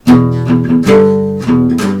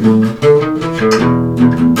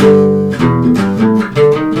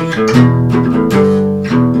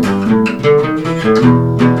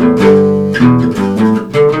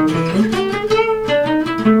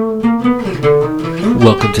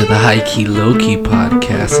Welcome to the High Key Low Key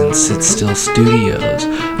podcast in Sit Still Studios.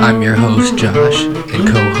 I'm your host Josh, and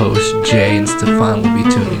co-host Jay and Stefan will be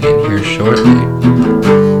tuning in here shortly.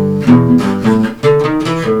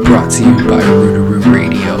 Brought to you by Rootaroo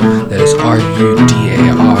Radio. That is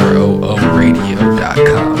RUDAROO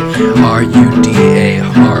radio.com. RUDAROO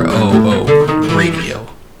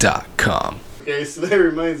radio.com. Okay, so that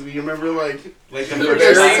reminds me. You remember like the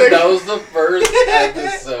first that was the first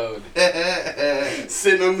episode.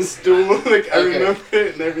 sitting on the stool, like I remember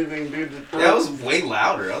it and everything, dude. That was way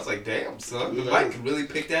louder. I was like, damn, son, the mic could really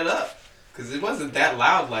pick that up. Because it wasn't that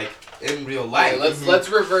loud, like, in real life. Okay, let's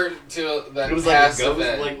revert to that It was past like a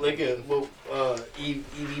event. like a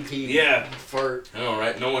EVP Yeah. fart. I know,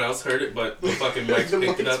 right? No one else heard it, but the fucking mic The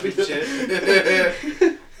picked it mics up and picked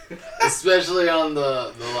shit. Especially on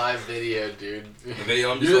the live video, dude. The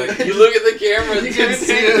video, I'm just like, You look at the camera, You can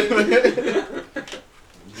see it.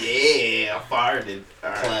 yeah, I fired it. All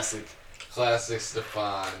right. Classic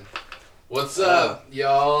Stefan. What's up,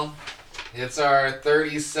 y'all? It's our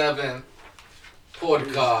 37th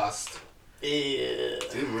podcast. Yeah.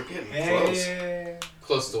 Dude, we're getting close.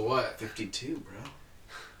 Close to what? 52, bro.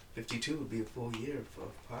 52 would be a full year of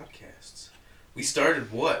podcasts. We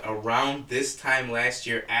started, what, around this time last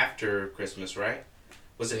year after Christmas, right?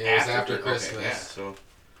 Was it Yeah, it was after after Christmas. Okay, yeah, so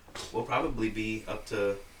we'll probably be up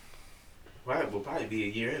to... Right, we'll probably be a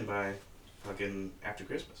year in by fucking after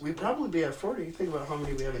Christmas. We'd probably be at 40. You think about how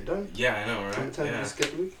many we haven't done. Yeah, I know, How many right? times Yeah. we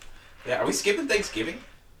skipped a week? Yeah, are we skipping Thanksgiving?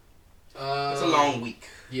 It's a long week.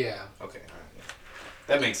 Yeah. Okay, alright, yeah.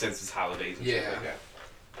 That makes sense, it's holidays and shit Yeah. like that.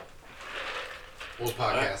 We'll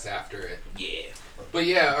podcast after it. Yeah. But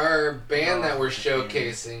yeah, our band that we're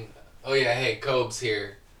showcasing... Oh yeah, hey, Cobe's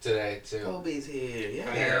here today, too. Kobe's here.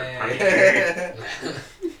 Yeah. Yeah.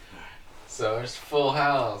 So it's full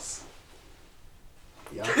house.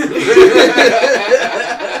 Yeah.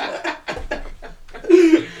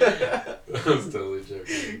 I was totally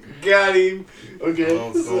joking. Got him. Okay.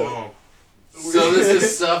 What's going on? So this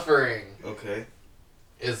is Suffering. Okay.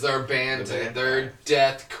 Is our band. The band. They're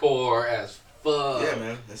deathcore as fuck. Yeah,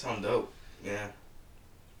 man. That sounds dope. Yeah.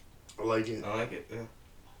 I like it. I like it, yeah.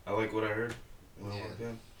 I like what I heard. Well, Yeah. yeah.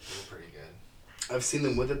 They're pretty good. I've seen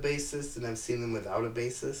them with a bassist and I've seen them without a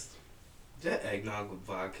bassist. That eggnog with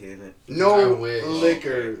vodka in it. No I wish.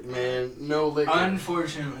 liquor, man. No liquor.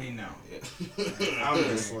 Unfortunately, no. Yeah. I'm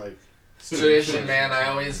just like, It's tradition, man. I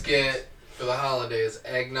always get, for the holidays,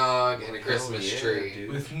 eggnog and a Christmas yeah, tree. dude.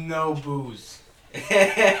 With no booze.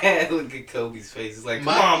 Look at Kobe's face. He's like, come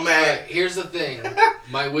on, man. Here's the thing.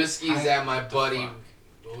 My whiskey's at my buddy...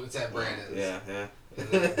 What's that Brandon's? Yeah, yeah.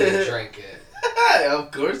 They drank it.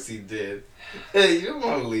 Of course he did. Hey, you don't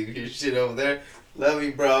want to leave your shit over there. Love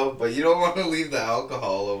you, bro, but you don't want to leave the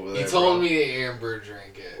alcohol over there. He told bro. me Amber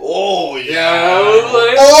drank it. Oh, Yeah, yeah. I was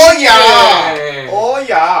like, Oh, yeah. okay. Oh,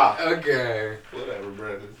 yeah. Okay. Whatever,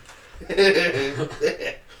 Brandon.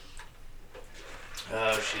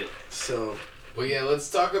 Oh, shit. so, Well, yeah, let's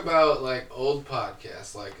talk about, like, old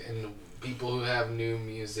podcasts, like, and people who have new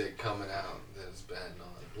music coming out that's been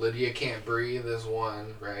on. Lydia Can't Breathe is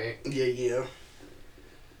one, right? yeah.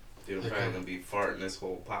 Dude, I'm probably going to be farting this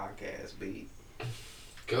whole podcast, beat.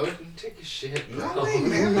 Go and take a shit, bro. No,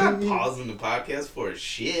 man, I'm not pausing the podcast for a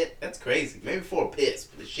shit. That's crazy. Maybe for a piss,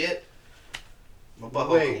 but a shit, my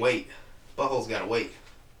butthole can wait. Butthole's gotta wait.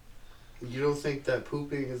 You don't think that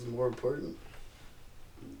pooping is more important?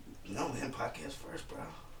 No, man, podcast first, bro.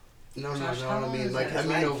 No, Josh, no, how I long mean, has like, that I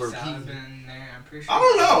mean over salad pee. been there? I'm pretty sure I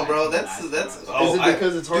don't it's know, like bro. the That's. last one. Oh, Is it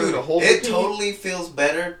because it's harder dude, to hold It the pee? totally feels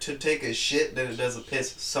better to take a shit than it does a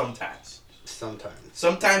piss sometimes. Sometimes.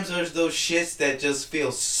 Sometimes there's those shits that just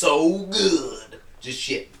feel so good. Just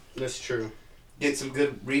shit. That's true. Get some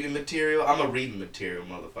good reading material. I'm a reading material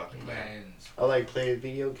motherfucker, man. Man, I like playing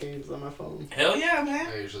video games on my phone. Hell yeah, man.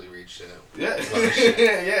 I usually read shit. Yeah, Well, shit.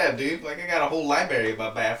 yeah, dude. Like I got a whole library in my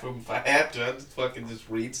bathroom. If I have to, I just fucking just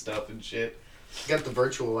read stuff and shit. Got the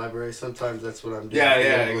virtual library. Sometimes that's what I'm doing. Yeah,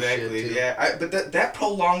 Video exactly. shit, too. Yeah, but that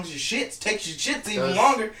prolongs your shits. Takes your shits even Does.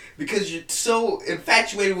 longer because you're so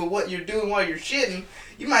infatuated with what you're doing while you're shitting.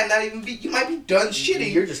 You might not even be. You might be done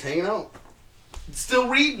shitting. You're just hanging out. Still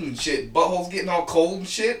reading shit. Butthole's getting all cold and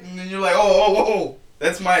shit, and then you're like, oh.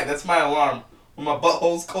 That's my alarm. When my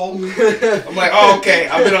butthole's cold, I'm like, oh, okay.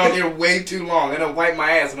 I've been on here way too long. And I wipe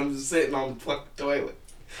my ass, and I'm just sitting on the fucking toilet.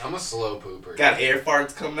 I'm a slow pooper. Got air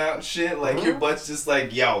farts coming out and shit. Like, your butt's just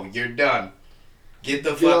like, yo, you're done. Get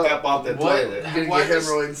the Yeah. fuck up off the What? toilet. You're gonna Why get does-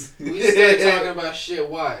 hemorrhoids. We started talking about shit.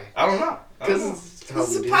 Why? I don't know. Because This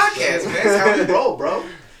is a podcast, man. That's how we roll, bro.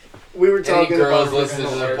 We were Any talking girls about listening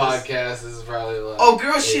to the artists. podcast, this is probably like... Oh,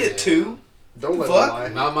 girl shit, too. Don't let Fuck. them lie.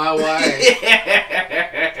 Not my wife.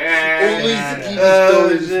 Only to keep the Oh,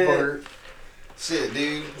 stories shit. apart. Shit,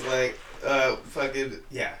 dude. Like, fucking,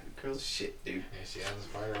 yeah. Girls shit, dude. Yeah, she has a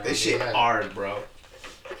spider around This shit her head. hard, bro.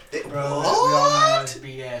 Bro, we all know that's What?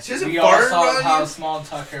 BS. She doesn't We all fart saw around how you? small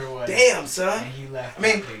Tucker was. Damn, son. And he left. I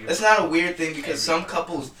mean, that video. that's not a weird thing because some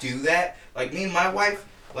couples do that. Like me and my wife,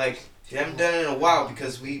 like, we haven't done it in a while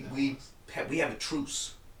because we have a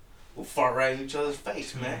truce. We'll fart right in each other's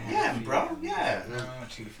face, man. Yeah, bro. Yeah. No,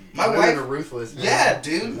 2 feet. My Women wife- are ruthless. Man. Yeah,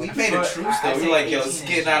 dude. We made a But truce I though. We're think like, yo, it's 18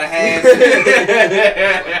 getting out of hand.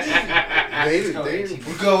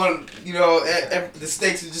 We're going, you know, the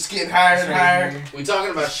stakes are just getting higher and higher. We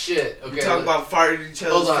talking about shit. Okay. We talk about farting in each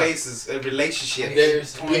Hold other's on. faces, a relationship.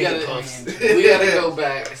 we gotta go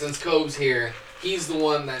back since Cobb's here. He's the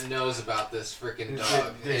one that knows about this freaking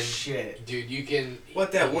dog. This And, shit. dude, you can.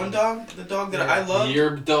 What, that one dog? The dog that I love?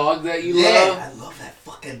 Your dog that you Yeah, love. I love that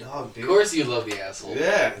fucking dog, dude. Of course, you love the asshole.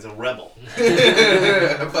 Yeah, he's a rebel.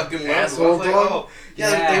 A fucking rebel. Asshole I was like, dog? oh. Yeah,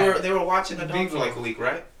 Yeah. they were watching a dog for Beagle. like a week,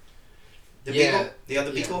 right? The Yeah. beagle? The other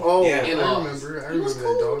Yeah. beagle? Oh, yeah. In I laws. remember. I He was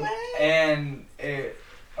remember that cool, dog. man. And it.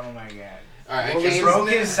 Oh my god. All right, Well, I it's It can't. broke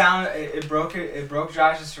his sound. It broke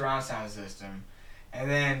Josh's surround sound system, and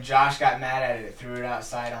then Josh got mad at it, threw it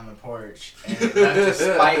outside on the porch, and it left a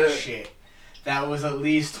spike shit that was at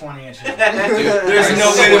least 20 inches. Dude, long. there's I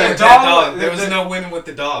no swear. winning with that dog. There was no winning with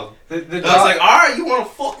the dog. The I was dog. like, alright, you wanna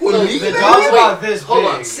fuck with No, me, the man? dog's Wait, about this Hold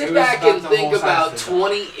big. on, sit It was back about and the think whole size about of the dog.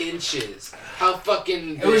 20 inches. How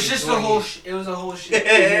fucking. It was big just 20 the whole. inches? It was a whole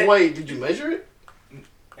shit. Wait, did you measure it?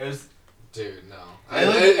 It was. Dude, no. It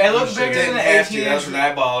looked you bigger should- than the Nasty, 18 that was inch. an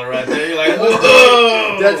eyeballer right there. You're like,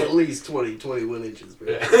 whoa! That's at least 21 inches,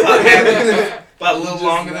 bro. About a little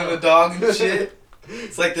longer than the dog and shit.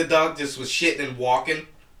 It's like the dog just was shitting and walking.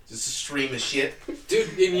 Just a stream of shit. Dude,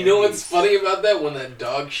 and you know what's funny about that? When that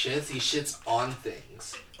dog shits, he shits on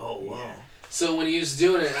things. Oh, wow. So when he was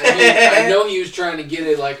doing it, I know he was trying to get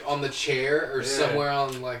it like on the chair or Yeah. somewhere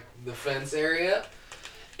on like the fence area,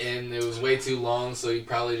 and it was way too long, so he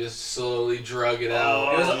probably just slowly drug it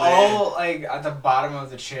out. It was Oh, man. all like at the bottom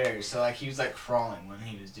of the chair, so like he was like crawling when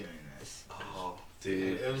he was doing this. Oh,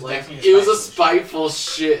 dude. It was Like definitely it was a spiteful spiteful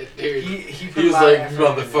shit, dude. He He was like,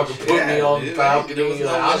 motherfucker, put Yeah, me on dude, the balcony. There was no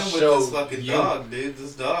I'll winning with show this fucking you. dog, dude.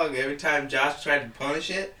 This dog, every time Josh tried to punish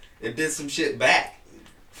it, it did some shit back.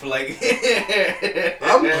 For like...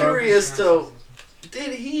 I'm curious, though.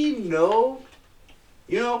 Did he know?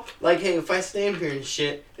 You know, like, hey, if I stand here and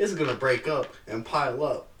shit, it's gonna break up and pile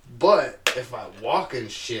up. But if I walk and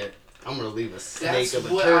shit, I'm gonna leave a snake That's of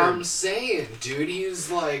a what turd. I'm saying, dude. He was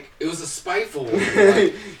like, it was a spiteful one.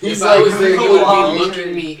 Like, He's if I like, was there, he real would long. be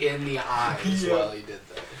looking me in the eyes Yeah. while he did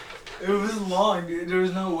that. It was long, dude. There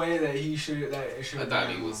was no way that he should. That it should. I thought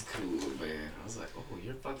he was cool, man. I was like, oh,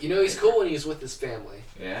 you're fucking... You know, he's cool when he's with his family.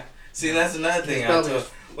 Yeah. See, that's another thing He's I probably- told...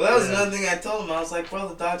 Well, that was yeah. another thing I told him. I was like, bro,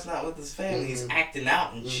 the dog's not with his family. He's Mhm. acting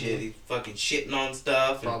out and Mhm. shit. He's fucking shitting on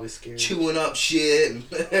stuff and Probably scared. chewing up shit and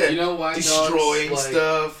You know why destroying dogs, like,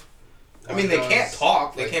 stuff. I mean, they dogs, can't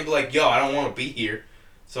talk. They like- can't be like, yo, I don't want to be here.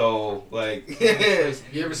 So, like...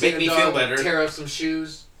 You ever seen Make a me dog feel better. tear up some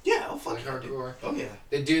shoes? Yeah, oh, fuck Like yeah, dude. hardcore. Oh, yeah.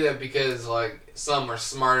 They do that because like some are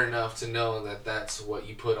smart enough to know that that's what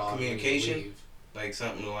you put on when you Communication? leave. Like,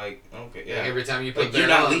 something like, okay, Like, yeah. every time you put Like, you're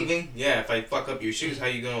that not on, leaving? Yeah, if I fuck up your shoes, how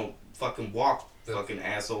you gonna fucking walk, fucking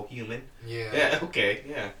asshole human? Yeah. Yeah, okay,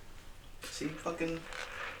 yeah. See, fucking...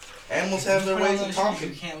 Animals have their ways of You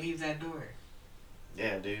talking. can't leave that door.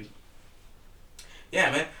 Yeah, dude.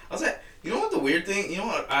 Yeah, man. I was at... You know what the weird thing... You know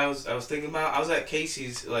what I was thinking about? I was at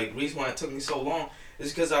Casey's, like, reason why it took me so long is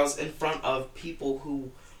because I was in front of people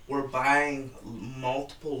who were buying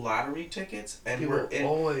multiple lottery tickets and People were in...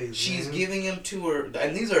 always. She's man. giving them to her,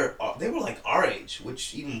 and these are, they were like our age,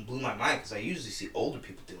 which even blew my mind because I usually see older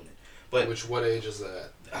people doing it. But What age is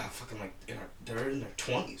that? fucking like, they're in their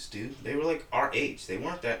 20s, dude. They were like our age. They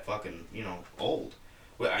weren't that fucking, old.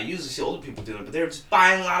 Well, I usually see older people doing it, but they were just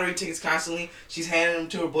buying lottery tickets constantly. She's handing them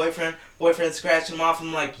to her boyfriend. Boyfriend scratching them off.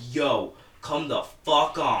 I'm like, yo, come the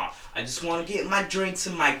fuck on. I just want to get my drinks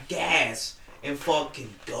and my gas and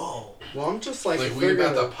fucking go. Well, I'm just like, Like if we they're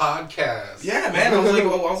about gonna, the podcast. Yeah, man. I was like,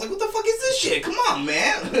 what the fuck is this shit? Come on,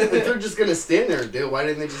 man. if they're just gonna stand there and do it, why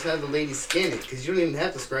didn't they just have the lady scan it? Because you don't even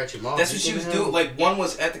have to scratch them off. That's You what she can was have- doing. Like, one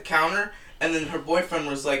was at the counter, and then her boyfriend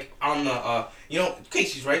was, like, on the,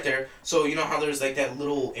 Casey's right there. So, you know how there's, like, that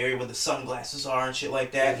little area where the sunglasses are and shit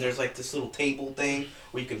like that, and there's, like, this little table thing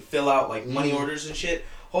where you can fill out, like, money orders and shit.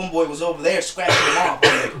 Homeboy was over there scratching them off.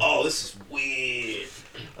 I was like, oh, this is weird.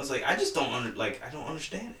 I was like, I just don't, I don't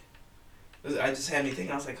understand it. I just had me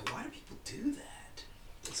thinking, I was like, why do people do that?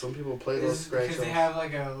 Some people play those It's scratch because they offs. have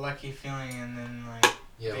like a lucky feeling and then like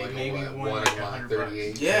Yeah, They like maybe what, won, one like, in like 100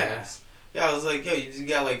 38 Yeah. times. Yeah, I was like, yo, you just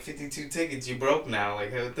got like 52 tickets. You broke now.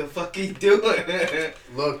 Like, what the fuck are you doing?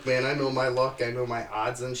 Look, man, I know my luck. I know my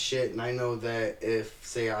odds and shit, and I know that if,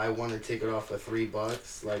 say, I won a ticket off for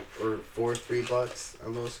 $3, like, or for $3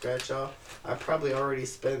 on those scratch off, I probably already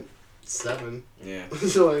spent $7. Yeah.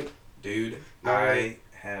 So like, Dude, No. I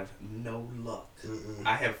have no luck. mm-mm.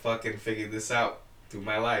 I have fucking figured this out through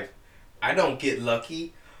my life. I don't get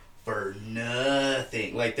lucky for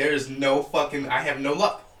nothing. Like, there's no fucking... I have no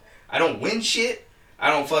luck. I don't win shit. I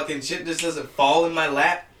don't fucking... Shit just doesn't fall in my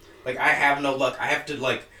lap. Like, I have no luck. I have to,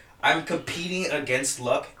 like... I'm competing against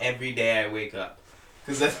luck every day I wake up.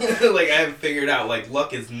 Because, like, I haven't figured out, like,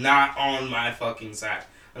 luck is not on my fucking side.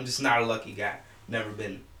 I'm just not a lucky guy. Never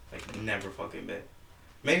been. Like, never fucking been.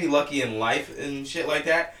 Maybe lucky in life and shit like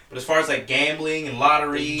that. But as far as, like, gambling and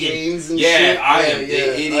lottery... Games and yeah, shit. I am. Yeah,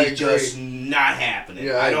 It I is agree. just not happening.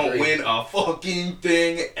 Yeah, I I don't agree. win a fucking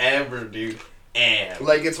thing ever, dude. Ever.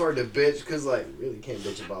 Like, it's hard to bitch, because, like, really can't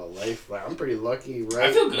bitch about life. Like, I'm pretty lucky, right?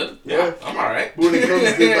 I feel good. Yeah, Yeah. I'm alright. When it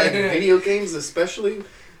comes to, like, video games, especially,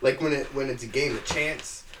 like, when it's a game of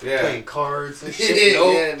chance, playing cards and shit.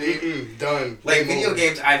 Nope. Yeah, dude. Mm-mm, done. Like, Game video over.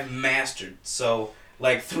 games I've mastered. So,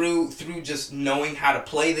 like, through just knowing how to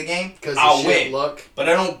play the game, Because I'll of win. shit luck. But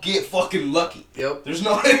I don't get fucking lucky. Yep.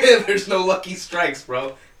 There's no lucky strikes,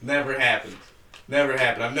 bro. Never happens. Never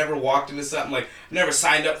happened. I've never walked into something, like, never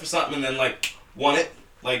signed up for something and then, like, won it.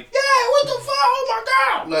 Like, yeah, what the fuck? Oh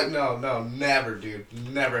my god! Like, no, never, dude.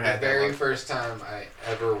 Never The had that very luck. first time I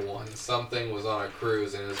ever won something was on a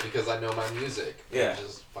cruise, and it was because I know my music. Yeah. Which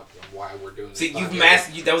is fucking why we're doing this. See, you've podcast.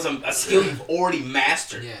 mastered. That was a skill you've already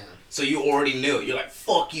mastered. Yeah. So you already knew it. You're like,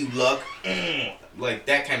 fuck you, luck. Like,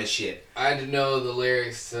 that kind of shit. I had to know the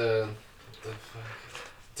lyrics to the fuck,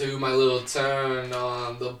 do my little turn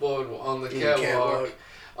on the board on the catwalk.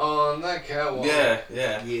 On the catwalk. Yeah.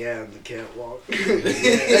 Yeah, on the catwalk.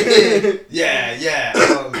 Yeah.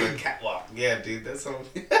 On the catwalk. Yeah, dude, that's so...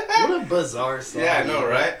 What a bizarre song. Yeah, I know,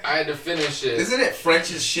 right? I had to finish it. Isn't it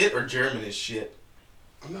French as shit or German as shit?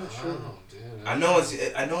 I'm not Oh, sure. dude. I know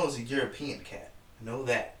it's a European cat. I know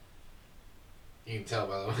that. You can tell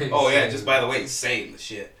by the way. Oh he's yeah, saying just by the way he's saying the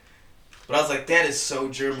shit. But I was like, that is so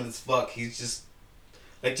German as fuck. He's just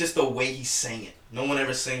like just the way he's saying it. No one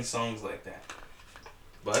ever sings songs like that.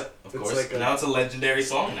 But of It's course, like now it's a legendary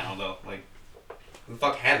song now though. Like, who the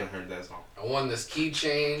fuck hasn't heard that song? I won this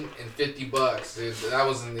keychain and $50, dude. That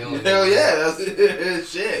wasn't the only. Hell thing. yeah, that's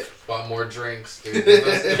shit. Bought more drinks, dude.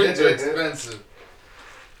 Those drinks are expensive.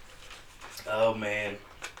 Oh man,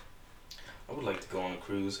 I would like to go on a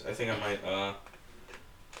cruise. I think I might.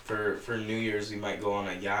 For New Year's, we might go on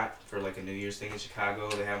a yacht for like a New Year's thing in Chicago.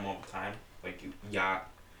 They have them all the time. Like yacht,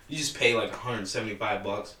 you just pay like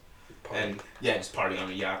 $175, and yeah, just party on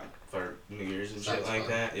a yacht for New Year's and shit Sounds like fun.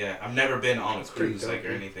 that. Yeah, I've never been on a pretty cruise dope, like or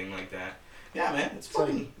dude. anything like that. Yeah, man, it's It's like-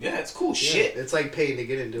 fucking it's cool Yeah, shit. It's like paying to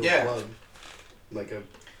get into Yeah. a club. Like a. more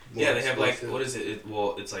Yeah, they have like exclusive- what is it?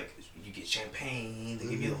 It's like you get champagne. They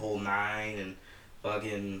give you the whole nine and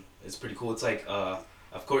fucking. It's pretty cool. It's like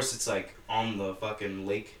of course it's like on the fucking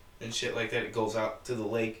lake and shit like that. It goes out to the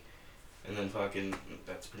lake, and then fucking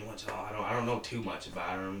that's pretty much all. I don't know too much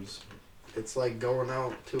about it. I'm just It's like going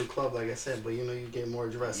out to a club, like I said, but you know, you get more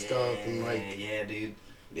dressed up and like. yeah, dude.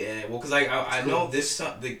 Yeah, well, cause like I know this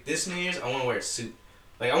New Year's I want to wear a suit.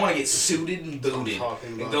 Like I want to get suited and That's what I'm booted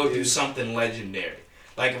talking and about, go do dude. something legendary.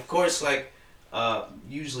 Like of course like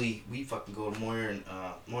usually we fucking go to Moyer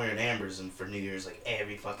and Amber's and for New Year's like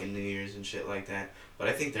every fucking New Year's and shit like that. But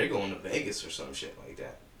I think they're going to Vegas or some shit like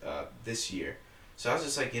that this year. So I was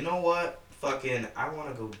just like, you know what? Fucking I want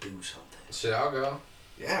to go do something. Shit, I'll go.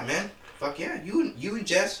 Yeah, man. Fuck yeah. You and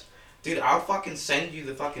Jess. Dude, I'll fucking send you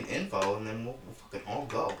the fucking info and then we'll fucking all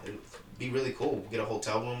go. It'll be really cool. We'll get a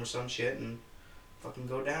hotel room or some shit and fucking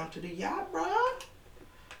go down to the yacht, bro.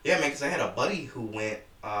 Yeah, man, because I had a buddy who went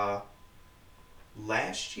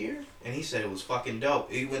last year and he said it was fucking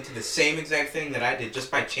dope. He went to the same exact thing that I did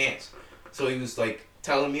just by chance. So he was like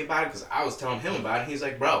telling me about it because I was telling him about it. He's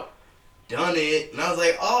like, bro, done it. And I was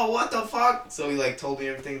like, oh, what the fuck? So he like told me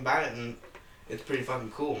everything about it and it's pretty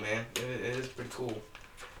fucking cool, man. It is pretty cool.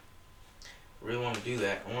 I really want to do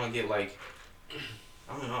that. I want to get like,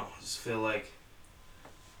 I don't know. I just feel like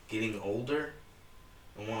getting older.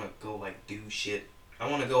 I want to go like do shit. I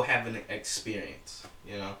want to go have an experience,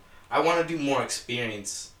 you know? I want to do more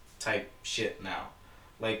experience type shit now.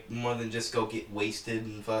 Like more than just go get wasted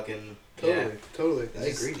and fucking. Totally. I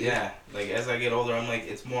Just- agree. Dude. Yeah, like as I get older, I'm like,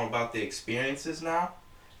 it's more about the experiences now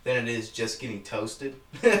than it is just getting toasted.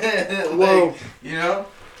 Like, Whoa. you know?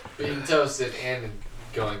 Being toasted and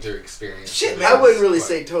going through experience. Shit, man. I wouldn't really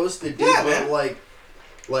say toasted, dude, Yeah, but man.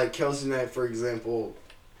 like Kelsey and I, for example,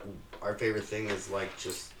 our favorite thing is like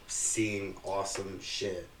just seeing awesome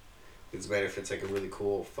shit. It's better if it's like a really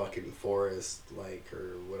cool fucking forest, like,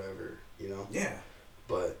 or whatever, you know? Yeah.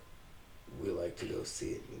 But we like to go see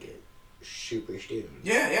it and get super stoned.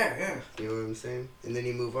 Yeah. You know what I'm saying? And then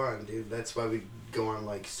you move on, dude. That's why we go on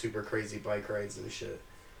like super crazy bike rides and shit.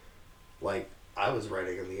 Like, I was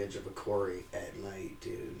riding on the edge of a quarry at night,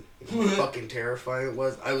 dude. You know how fucking terrifying it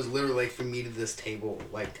was. I was literally like from me to this table,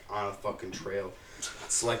 like on a fucking trail.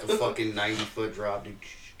 It's like a fucking 90-foot drop, dude.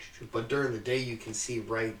 But during the day, you can see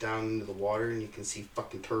right down into the water, and you can see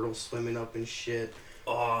fucking turtles swimming up and shit.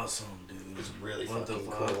 Awesome, dude. It's really What the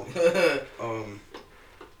fucking fuck? cool.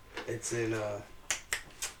 It's in I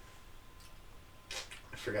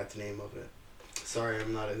forgot the name of it. Sorry,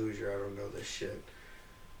 I'm not a Hoosier. I don't know this shit.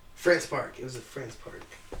 France Park. It was at France Park.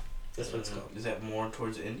 That's what it's called. Is that more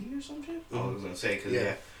towards Indy or some shit? Mhm. I was gonna say, because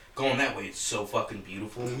Yeah. going that way, it's so fucking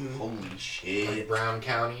beautiful. Mhm. Holy Like shit. Brown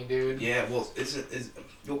County, dude. Yeah, well,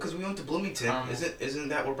 because we went to Bloomington. Isn't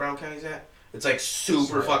that where Brown County's at? It's like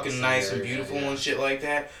super Right, fucking same nice and area, beautiful yeah. and shit like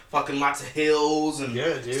that. Fucking lots of hills and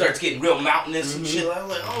Yeah, dude. starts getting real mountainous and Mhm. shit. I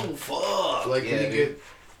was like, oh fuck. Like yeah, when you dude. get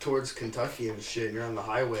towards Kentucky and shit, and you're on the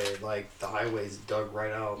highway. Like the highway's dug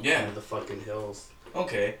right out Yeah. into the fucking hills.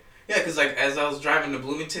 Okay. Yeah, because like as I was driving to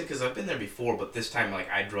Bloomington, because I've been there before, but this time like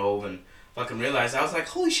I drove and fucking realized I was like,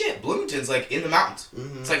 holy shit, Bloomington's like in the mountains.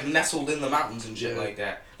 Mm-hmm. It's like nestled in the mountains and shit Yeah. like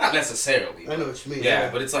that. Not necessarily. I know what you mean. Yeah,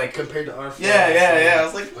 but it's like compared to our yeah. I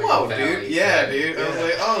was like, Like whoa, a valley, dude. Yeah, yeah. dude. I was Yeah.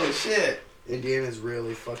 like, oh shit. Indiana's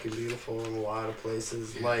really fucking beautiful in a lot of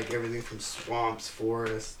places. Yeah. Like everything from swamps,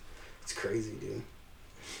 forests. It's crazy, dude.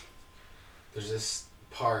 There's this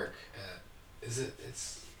park at,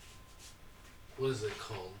 what is it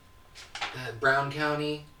called? Brown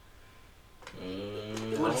County?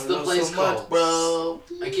 What's the place called? bro?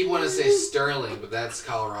 I keep wanting to say Sterling, but that's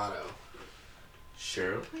Colorado.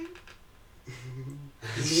 Sure.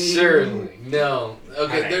 Surely. No.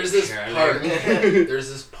 Okay, there's this Shirley. park. There's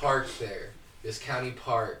this park there. This county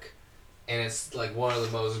park. And it's like one of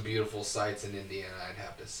the most beautiful sights in Indiana, I'd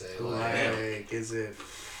have to say. Like, is it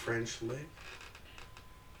French Lick?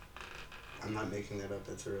 I'm not making that up.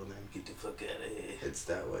 That's a real name. Get the fuck out of here. It's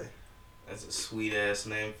that way. That's a sweet ass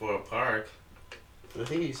name for a park. I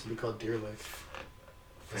think it used to be called Deer Lick.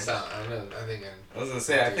 I think I was gonna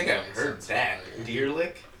say, I think I've Deer Lick heard sounds that. familiar. Deer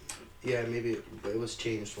Lick? Yeah, maybe it was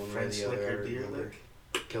changed one way or French the Lick other. I or Deer remember.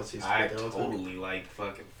 Lick? Kelsey used to I put that all the time. totally like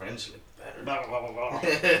fucking French Lick better. Blah, blah, blah, blah.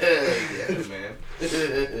 Yeah,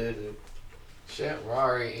 man. Shit, we're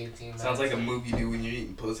already 18 minutes. Sounds like a move you do when you're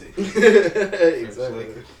eating pussy. Exactly.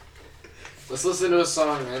 Let's listen to a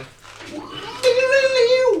song, man.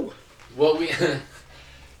 What we...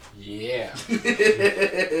 yeah.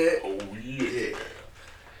 Oh yeah.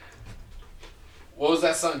 What was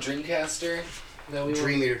that song? Dreamcaster? That we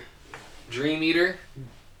Dream Eater. Dream Eater?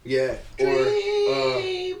 Yeah. Or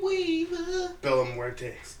Bella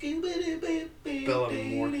Muerte. Bella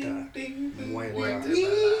Muerta.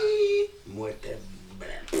 Muerte.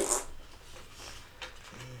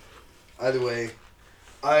 Either way,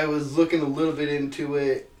 I was looking a little bit into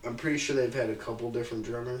it. I'm pretty sure they've had a couple different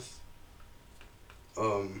drummers.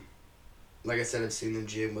 Like I said, I've seen them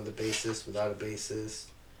jam with a bassist, without a bassist.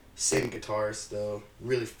 Same guitarist though.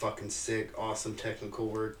 Really fucking sick, awesome technical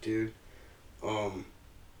work, dude.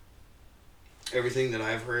 Everything that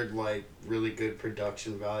I've heard, like, really good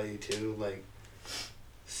production value too. Like,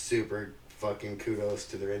 super fucking kudos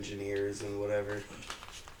to their engineers and whatever.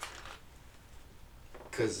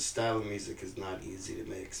 Because the style of music is not easy to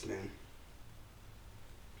mix, man.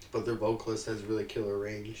 But their vocalist has really killer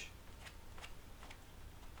range.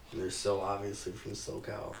 And they're so obviously from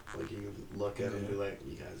SoCal. Like, you can look at them and be like,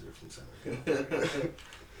 you guys are from Southern California.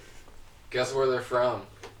 Guess where they're from?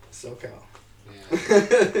 SoCal. Yeah. I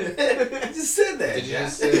just said that. Did you yeah.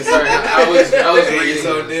 just say... Sorry, I was reading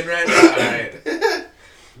so this. did right now. Alright.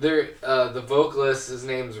 They're, the vocalist, his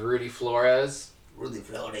name's Rudy Flores. Really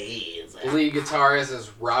Flores. Lead guitarist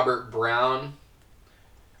is Robert Brown.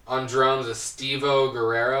 On drums is Stevo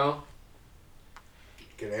Guerrero.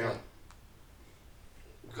 Get out.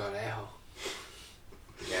 Guerrero.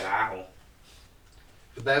 Get out.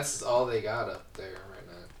 But that's all they got up there right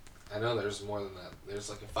now. I know there's more than that. There's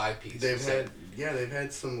like a 5-piece. They've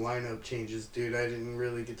had some lineup changes, dude. I didn't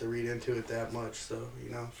really get to read into it that much, so,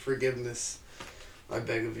 forgiveness, I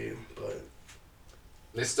beg of you, but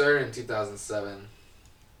They started in 2007.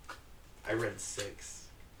 I read 6.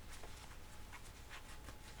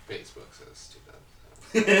 Facebook says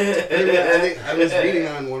 2007. I was reading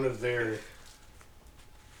on one of their,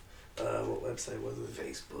 what website was it?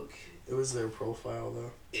 Facebook It was their profile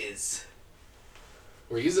though. is.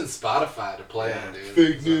 We're using Spotify to play on, dude.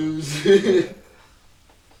 Fake So- news.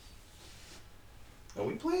 Are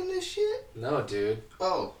we playing this shit? No, dude.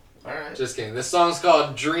 Oh, alright. Just kidding. This song's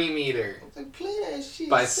called Dream Eater Like, play that shit.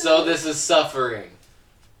 by So This Is Suffering.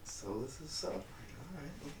 So this is suffering.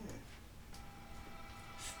 Alright, yeah.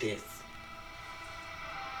 Stiff.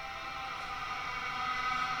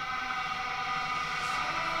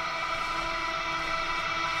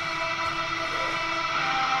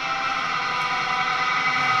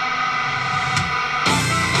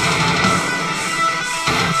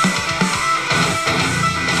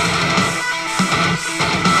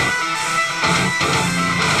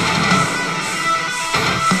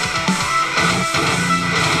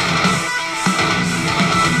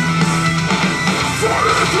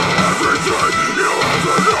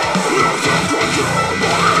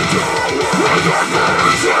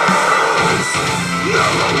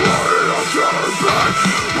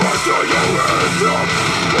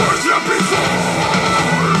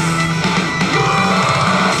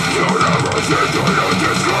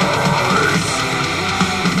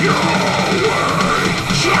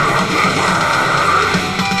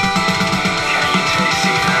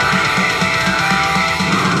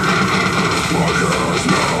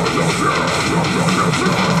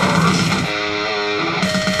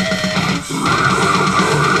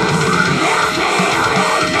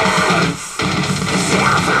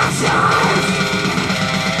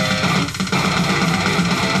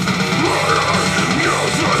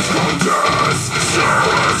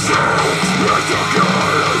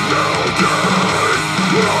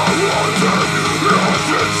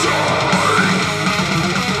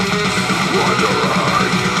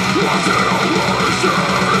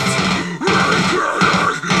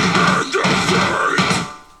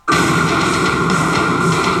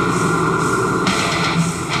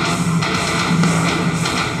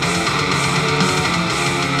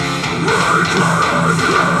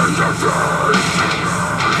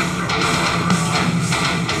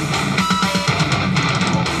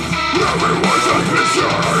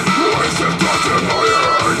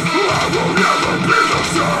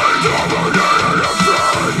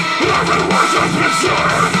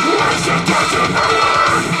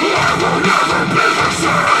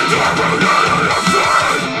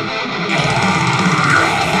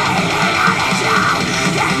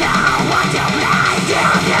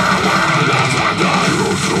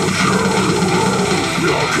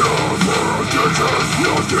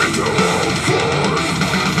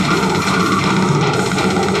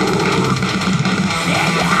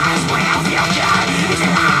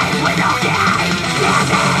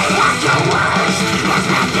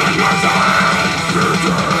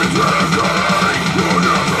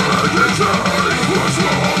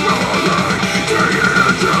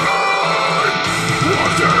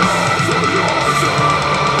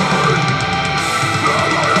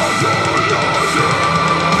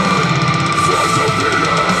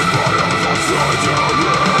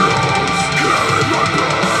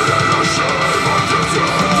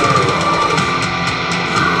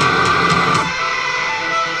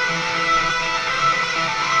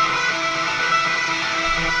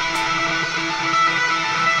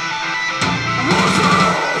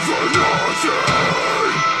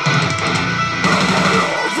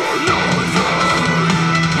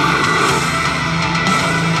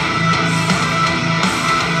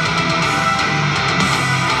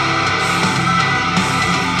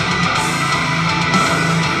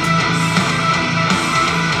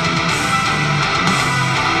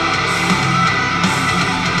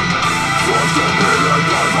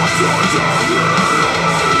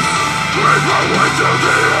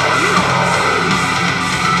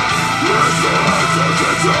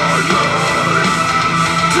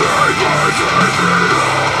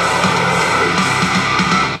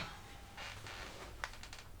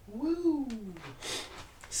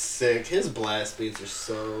 Sick. His blast beats are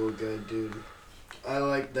so good, dude. I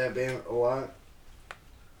like that band a lot.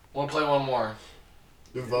 Want to play one more?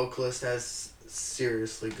 The vocalist has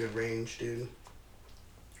seriously good range, dude.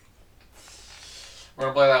 We're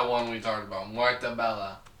going to play that one we talked about. Muerte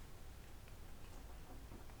Bella.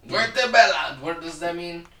 Muerte Bella! What does that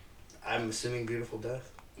mean? I'm assuming Beautiful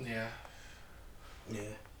Death. Yeah. Yeah.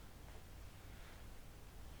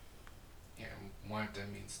 Yeah, Muerte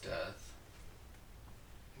means death.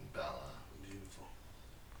 Bella. Beautiful.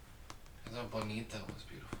 I thought Bonita was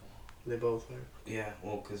beautiful. They both are. Yeah,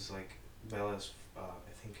 well, because, like, Bella's, I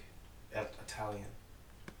think, Italian.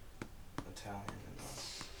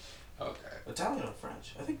 Okay. Italian or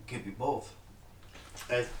French? I think it could be both.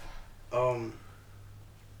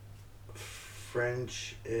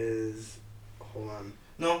 French is. Hold on.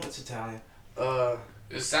 No, it's Italian.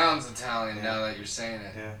 It sounds Italian now that you're saying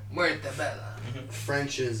it. Yeah. Muerte bella.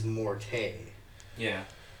 French is morte, Yeah.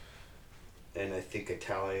 and I think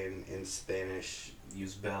Italian and Spanish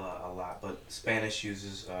Use Bella a lot, but Spanish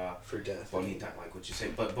uses for death. Bonita, like what you say.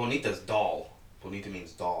 But Bonita's doll. Bonita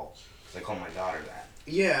means doll. 'Cause I call my daughter that.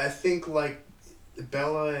 Yeah, I think like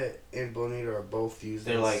Bella and Bonita are both used.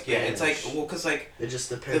 They're in like, yeah, it's like, Spanish. well, cause like It just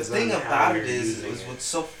the depends. thing on how about you're it is using it. what's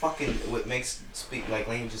so fucking what makes speak like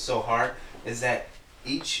languages so hard is that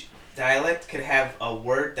each dialect could have a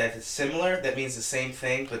word that is similar that means the same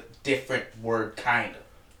thing but different word kind of.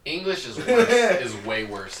 English is worse. Is way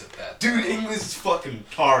worse at that. Dude, English is fucking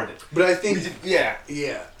hard. But I think Yeah.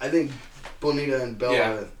 I think Bonita and Bella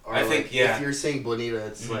Yeah, are I like, think, yeah. if you're saying Bonita,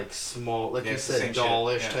 it's Mhm. like small, like Yeah, you it's the said, same shit,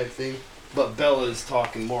 dollish yeah. type thing. But Bella's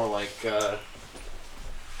talking more like if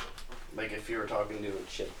you were talking to a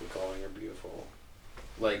chick and calling her beautiful.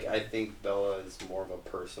 Like, I think Bella is more of a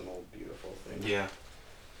personal, beautiful thing. Yeah.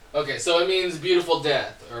 Okay, so it means beautiful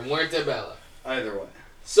death or muerte bella. Either way.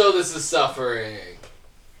 So this is suffering.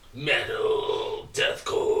 Metal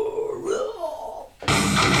deathcore.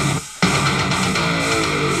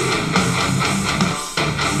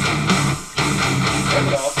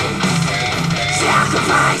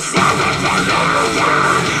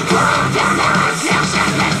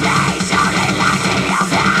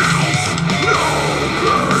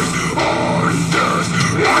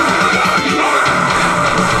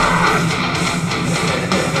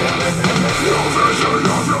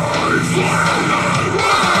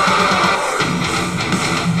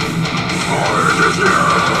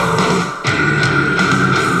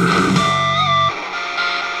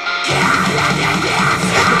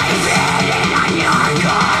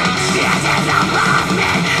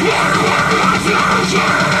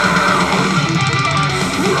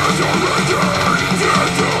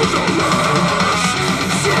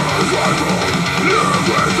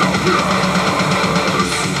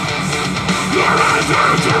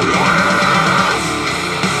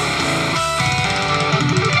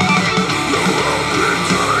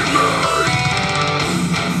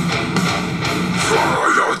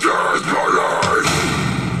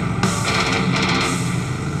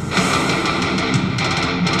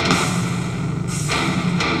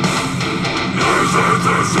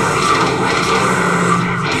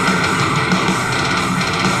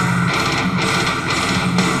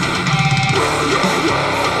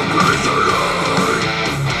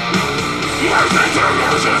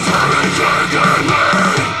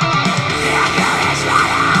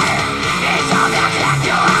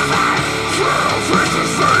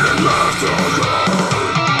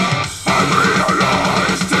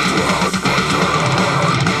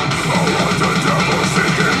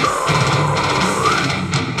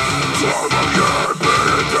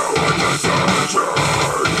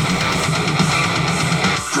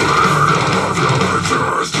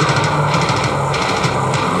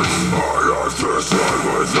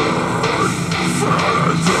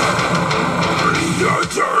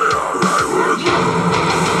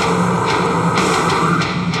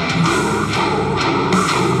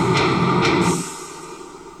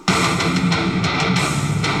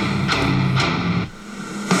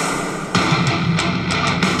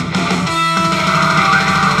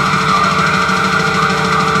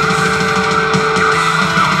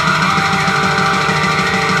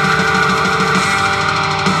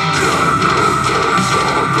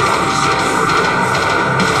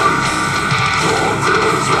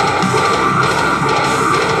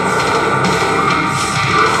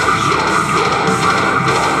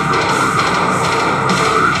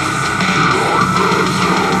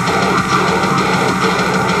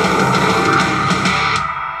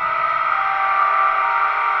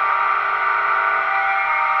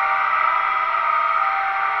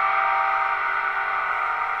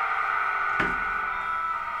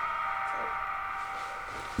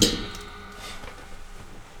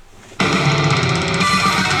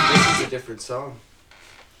 Different song.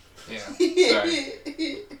 Yeah.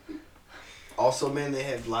 Sorry. Also, man, they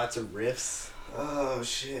had lots of riffs Oh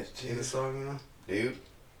shit, in the dude. song, you know? Dude,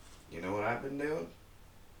 you know what I've been doing?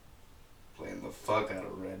 Playing the fuck out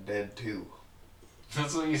of Red Dead 2.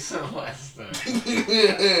 That's what you said last time.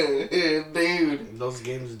 Dude. Those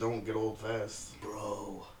games don't get old fast.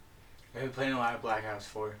 Bro, I've been playing a lot of Black Ops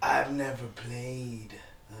 4. I've never played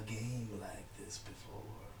a game like this before.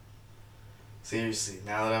 Seriously,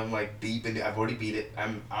 now that I'm like deep into, I've already beat it.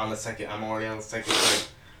 I'm already on the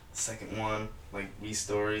second one, like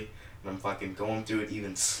re-story, and I'm fucking going through it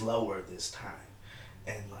even slower this time,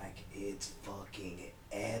 and like it's fucking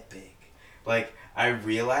epic. Like I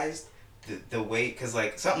realized the way, because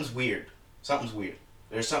like something's weird.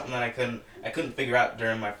 There's something that I couldn't figure out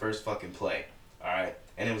during my first fucking play. All right,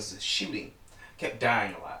 and it was the shooting. Kept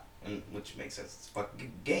dying a lot, and which makes sense. It's a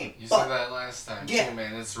fucking game. You said that last time Yeah. too,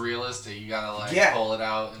 man. It's realistic. You gotta like Yeah. pull it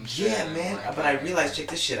out and shit. Yeah, and, man. like, But I realized, check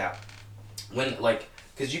this shit out. When like,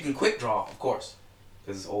 cause you can quick draw, of course,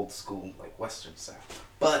 cause it's old school like Western style.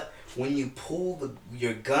 But when you pull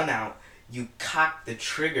your gun out, you cock the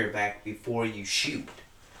trigger back before you shoot.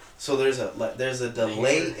 So there's a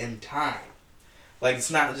delay in time. Like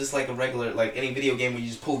it's not just like a regular like any video game where you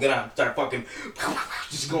just pull the gun out and start fucking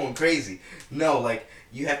just going crazy. No, like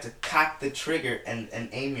you have to cock the trigger and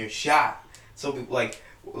aim your shot. So like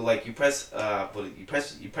you press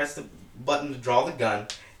the button to draw the gun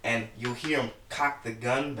and you'll hear him cock the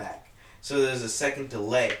gun back. So there's a second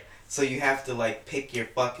delay. So you have to like pick your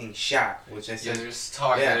fucking shot, which I Yeah, said. there's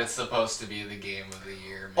talk Yeah. that it's supposed to be the game of the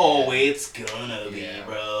year, man. Oh, it's gonna be, Yeah.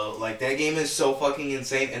 bro. Like that game is so fucking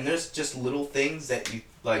insane, and there's just little things that you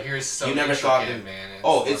like. Here's so you never thought intricate, it-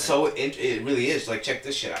 man. It really is. Like check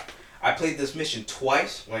this shit out. I played this mission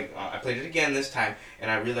twice. Like I played it again this time, and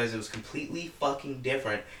I realized it was completely fucking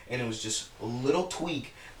different, and it was just a little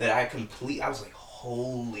tweak that I was like,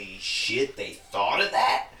 holy shit, they thought of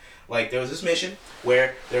that. Like there was this mission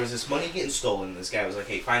where there was this money getting stolen. This guy was like,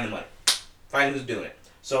 hey, find the money. Find who's doing it.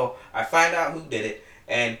 So I find out who did it,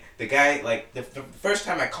 and the guy, like, the first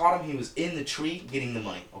time I caught him, he was in the tree getting the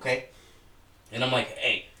money, okay? And I'm like,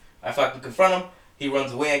 hey, I fucking confront him, he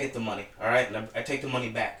runs away, I get the money, alright? And I take the money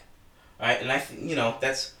back, alright? And I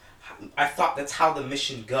thought that's how the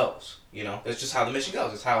mission goes, you know? That's just how the mission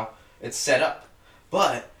goes, it's how it's set up.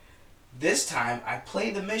 But this time, I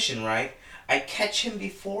play the mission, right? I catch him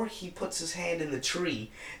before he puts his hand in the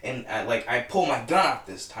tree, and I pull my gun out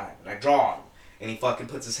this time, and I draw him, and he fucking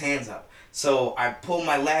puts his hands up. So I pull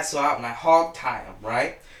my lasso out, and I hog tie him,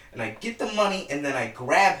 right? And I get the money, and then I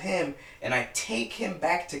grab him, and I take him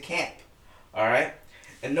back to camp, alright?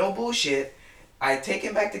 And no bullshit, I take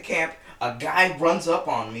him back to camp, a guy runs up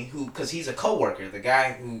on me, because he's a coworker, the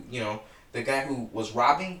guy who was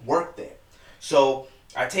robbing worked there. So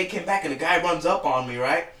I take him back, and the guy runs up on me,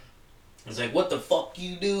 right? He's like, what the fuck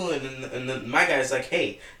you doing? And then my guy's like,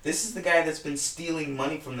 hey, this is the guy that's been stealing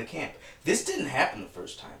money from the camp. This didn't happen the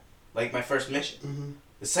first time. Like my first mission. Mm-hmm.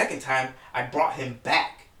 The second time, I brought him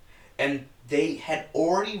back. And they had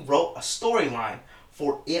already wrote a storyline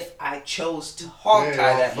for if I chose to hog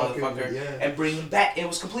tie that motherfucker and bring him back. It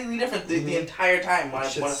was completely different the entire time.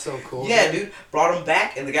 Shit's so cool. Yeah, man. dude. Brought him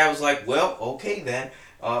back, and the guy was like, well, okay then.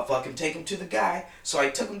 Fucking take him to the guy. So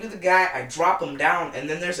I took him to the guy, I drop him down, and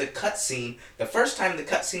then there's a cutscene. The first time the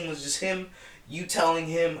cutscene was just you telling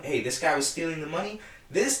him, hey, this guy was stealing the money.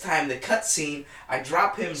 This time the cutscene, I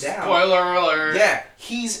drop him down. Spoiler alert. Yeah,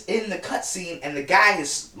 he's in the cutscene, and the guy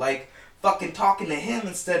is like fucking talking to him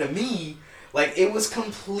instead of me. Like it was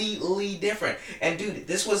completely different. And dude,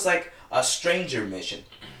 this was like a stranger mission.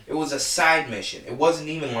 It was a side mission. It wasn't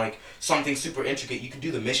even like something super intricate. You could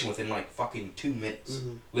do the mission within like fucking 2 minutes.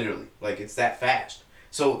 Mm-hmm. Literally. Like it's that fast.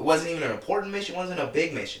 So it wasn't even an important mission. It wasn't a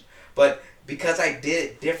big mission. But because I did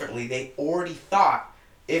it differently, they already thought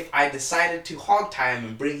if I decided to hog tie him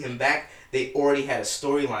and bring him back, they already had a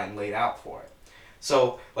storyline laid out for it.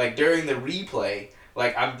 So like during the replay,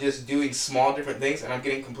 like I'm just doing small different things and I'm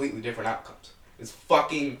getting completely different outcomes. It's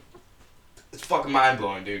fucking mind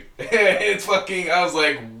blowing, dude. I was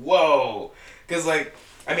like, whoa. Cause like,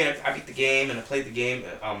 I mean, I beat the game and I played the game,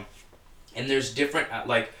 and there's different,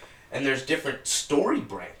 different story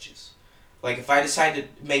branches. Like if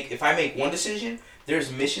I make one decision,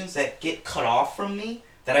 there's missions that get cut off from me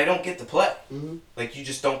that I don't get to play. Mm-hmm. Like you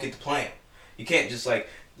just don't get to play them. You can't just like,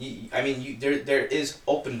 there is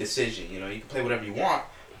open decision, you know, you can play whatever you want,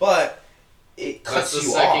 but it cuts That's the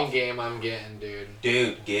you second off. game I'm getting, dude.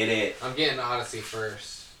 Dude, get it. I'm getting Odyssey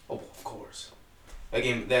first. Oh, of course. That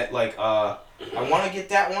game, that like, I want to get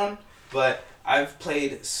that one, but I've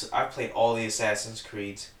played all the Assassin's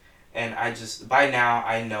Creeds, and by now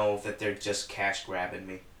I know that they're just cash grabbing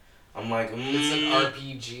me. I'm like, It's an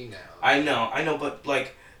RPG now. I know, but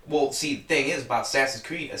like, well, see, the thing is about Assassin's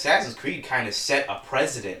Creed kind of set a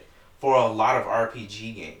precedent for a lot of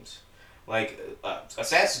RPG games. Like,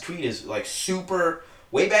 Assassin's Creed is like super,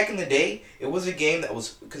 way back in the day, it was a game that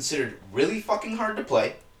was considered really fucking hard to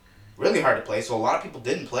play. Really hard to play, so a lot of people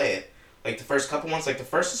didn't play it. Like the first couple ones, like the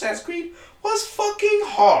first Assassin's Creed was fucking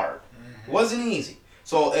hard. It wasn't easy.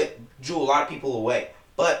 So it drew a lot of people away.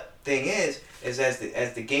 But thing is as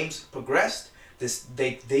the games progressed,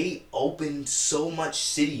 they opened so much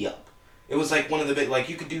city up. It was like one of the big, like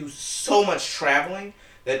you could do so much traveling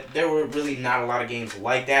that there were really not a lot of games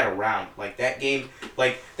like that around. Like that game,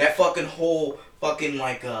 like that fucking whole fucking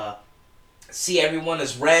like see everyone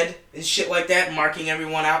as red and shit like that, marking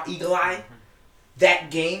everyone out, eagle eye.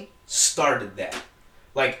 That game started that.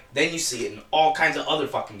 Like then you see it in all kinds of other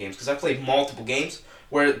fucking games because I played multiple games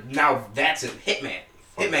where now that's it. Hitman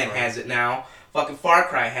has it now. Fucking Far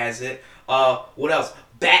Cry has it. What else?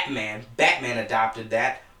 Batman adopted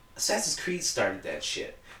that. Assassin's Creed started that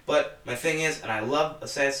shit. But my thing is, and I love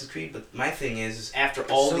Assassin's Creed, but my thing is after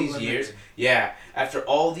all these years, after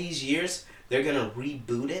all these years, they're gonna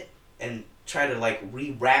reboot it and try to like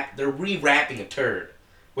rewrap. They're rewrapping a turd,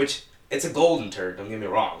 which it's a golden turd. Don't get me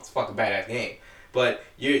wrong, it's a fucking badass game. But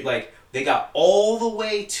you're like, they got all the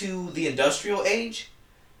way to the industrial age,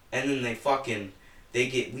 and then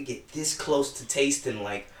we get this close to tasting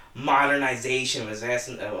like modernization of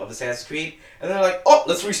Assassin's Creed, and they're like, oh,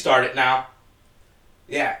 let's restart it now.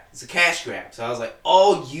 Yeah, it's a cash grab. So I was like,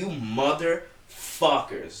 oh, you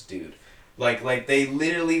motherfuckers, dude. Like they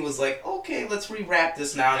literally was like, okay, let's rewrap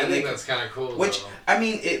this now. I think that's kind of cool. Which, though. I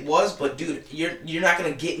mean, it was, but dude, you're not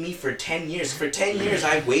gonna get me for 10 years. For 10 years,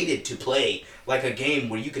 I waited to play like a game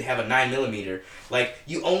where you could have a 9mm. Like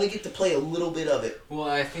you only get to play a little bit of it. Well,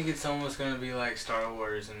 I think it's almost gonna be like Star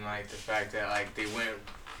Wars and like the fact that like they went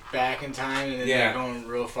back in time and then they're going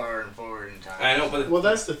real far and forward in time. I know, but Well,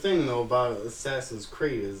 that's the thing though about Assassin's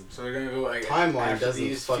Creed is So they're gonna go like timeline after doesn't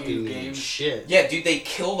these fucking few mean games. shit. yeah, dude, they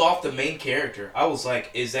killed off the main character. I was like,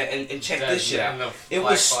 is that and check this shit out. It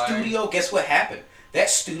was studio. Guess what happened? That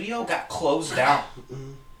studio got closed down.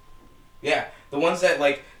 Yeah, the ones that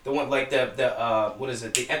like the what is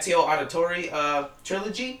it? The Ezio Auditore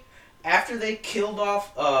trilogy. After they killed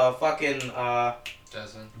off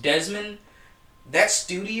Desmond, that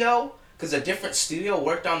studio, because a different studio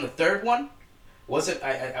worked on the third one. Was it?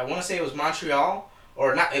 I want to say it was Montreal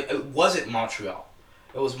or not? It wasn't Montreal.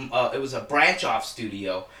 It was a branch off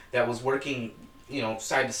studio that was working,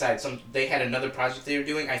 side to side. They had another project they were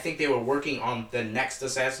doing. I think they were working on the next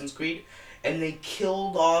Assassin's Creed, and they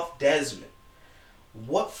killed off Desmond.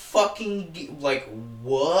 What fucking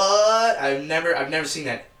what? I've never seen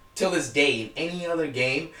that till this day in any other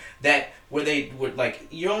game where they were like,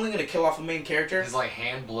 you're only gonna kill off a main character. His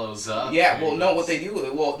hand blows up. Yeah, well, no, what they do,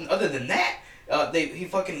 other than that,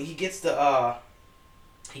 he gets the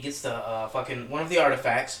fucking one of the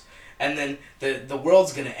artifacts, and then the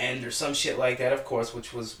world's gonna end or some shit like that, of course,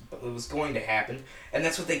 which was going to happen, and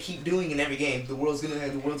that's what they keep doing in every game. The world's gonna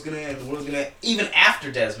end. The world's gonna end. The world's gonna end. Even after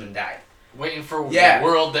Desmond died. Waiting for the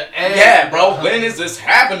world to end. Yeah, bro. When is this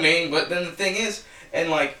happening? But then the thing is, and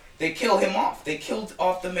like they kill him off. They killed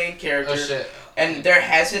off the main character. Oh shit. And there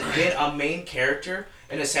hasn't been a main character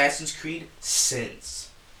in Assassin's Creed since.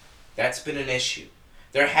 That's been an issue.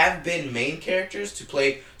 There have been main characters to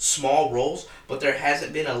play small roles, but there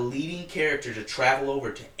hasn't been a leading character to travel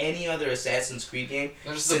over to any other Assassin's Creed game.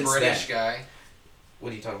 There's since the British then. guy.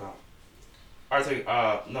 What are you talking about? Arthur,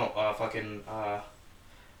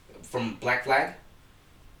 from Black Flag?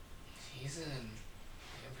 He's in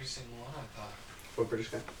every single one, I thought. What British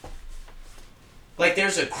guy? Like,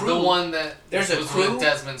 there's a crew. The one that there's a was crew. with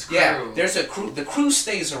Desmond's crew. Yeah, there's a crew. The crew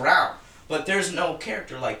stays around, but there's no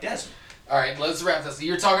character like Desmond. All right, let's wrap this.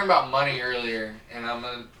 You were talking about money earlier, and I'm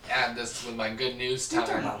gonna add this with my good news time. You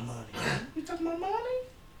talking about money? You talking about money?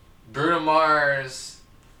 Bruno Mars.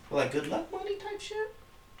 Like good luck money type shit?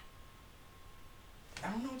 I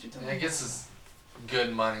don't know what you're talking about. I guess it's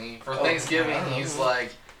good money for Oh, Thanksgiving. I don't He's know.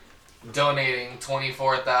 like donating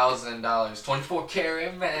 $24,000, 24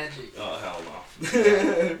 karat magic. Oh hell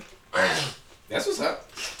no. That's what's up.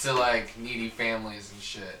 To like needy families and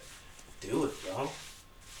shit. Do it, bro.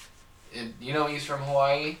 He's from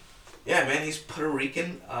Hawaii. Yeah, man. He's Puerto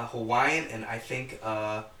Rican, Hawaiian, and I think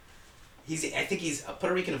he's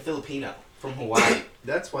Puerto Rican and Filipino from Hawaii.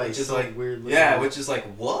 That's why Which he's is so like weird. Yeah, which is like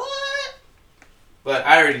what? But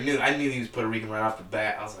I already knew. I knew he was Puerto Rican right off the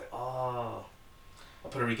bat. I was like, oh, a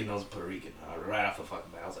Puerto Rican knows a Puerto Rican right off the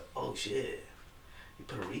fucking bat. I was like, oh shit, you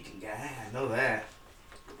Puerto Rican guy. I know that.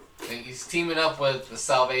 And he's teaming up with the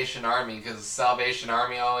Salvation Army because the Salvation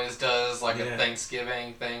Army always does like Yeah. a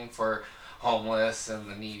Thanksgiving thing for homeless and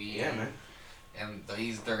the needy. Yeah, man. And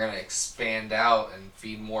they're gonna expand out and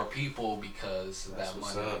feed more people because of That's that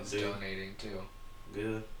what's money up, he's dude. donating too.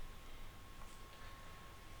 Good.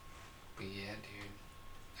 But yeah,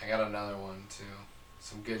 dude, I got another one too.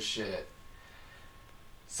 Some good shit.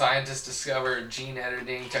 Scientists discovered gene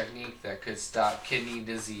editing technique that could stop kidney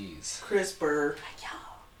disease. CRISPR.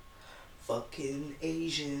 Fucking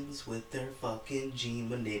Asians with their fucking gene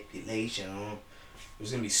manipulation.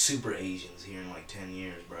 There's gonna be super Asians here in like 10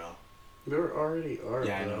 years, bro. They already are,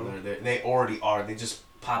 Yeah, I bro. know. They already are. They just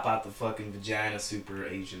pop out the fucking vagina super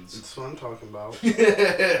Asians. That's what I'm talking about.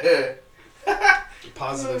 I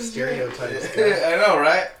Positive stereotypes, guy. know,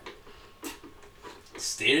 right?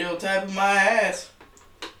 Stereotyping my ass.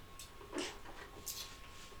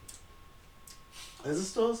 Is it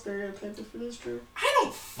still a stereotype if it is true? I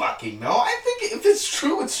don't fucking know. I think if it's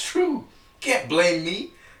true, it's true. Can't blame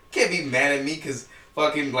me. Can't be mad at me because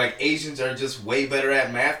fucking like Asians are just way better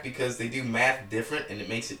at math because they do math different and it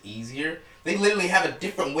makes it easier. They literally have a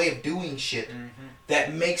different way of doing shit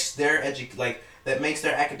that makes their that makes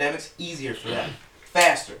their academics easier for them,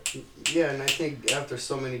 faster. Yeah, and I think after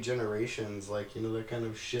so many generations, like, you know, that kind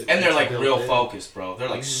of shit. And they're gets like built real in. focused, bro. They're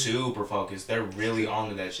like Mhm. super focused. They're really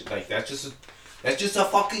onto that shit. Like that's just a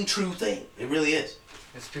fucking true thing. It really is.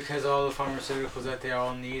 It's because all the pharmaceuticals that they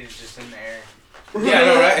all need is just in the air. Yeah, I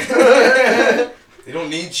know, right? They don't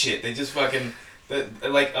need shit. They just fucking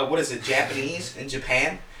what is it? Japanese in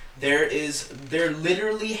Japan, they're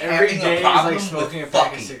literally Every having day a is problem like smoking a with pack of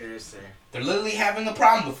fucking. cigarettes there. They're literally having a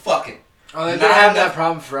problem with fucking. Oh, they've Not been having enough- that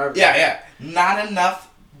problem forever. Yeah. Not enough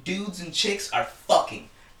dudes and chicks are fucking.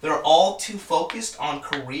 They're all too focused on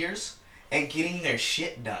careers and getting their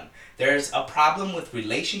shit done. There's a problem with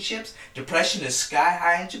relationships. Depression is sky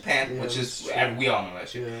high in Japan, Yeah, which is that's true. we all know that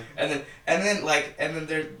shit. Yeah. And then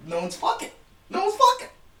there no one's fucking. No one's fucking.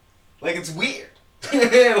 Like it's weird.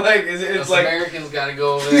 Like it's Us like Americans gotta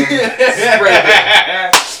go over there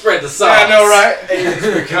and spread the sauce. I know, right? Hey,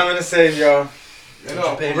 we're coming to save y'all. I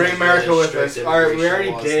know. Japan Bring is America really with strict us. Alright, we already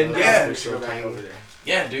immigration did. laws, Yeah. though. We should go back over there.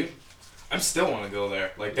 Yeah, dude. I still want to go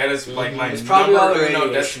there. Like that is like my It's probably all the number uno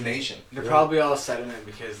radiation. destination. They're Yeah. probably all sediment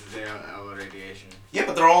because they're all radiation. Yeah,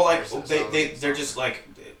 but they're all like Versus they're just like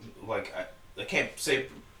I can't say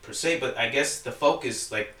per se, but I guess the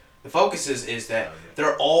focus is that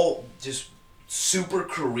they're all just super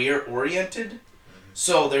career oriented.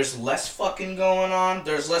 So there's less fucking going on.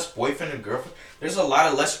 There's less boyfriend and girlfriend. There's a lot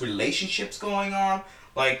of less relationships going on.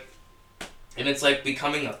 Like, and it's like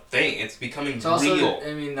becoming a thing. It's becoming It's also, real.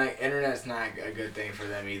 I mean, like, internet's not a good thing for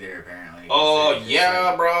them either, apparently. Oh It's yeah,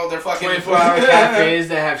 like bro. They're fucking 24-hour cafes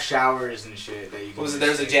that have showers and shit that you can. What was it? just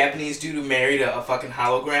There's a take. Japanese dude who married a fucking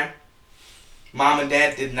hologram. Mom and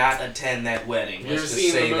dad did not attend that wedding. You ever Let's just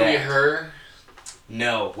seen the say movie that. Her?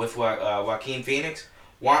 No, with Joaquin Phoenix.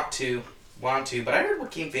 Want to, but I heard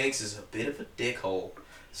Joaquin Phoenix is a bit of a dickhole,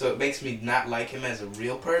 so it makes me not like him as a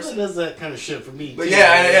real That person. does that kind of shit for me. But too,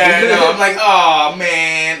 yeah, I know. I'm like, oh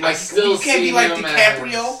man, I like still you can't see be like him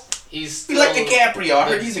DiCaprio. as- He's Be still like DiCaprio. I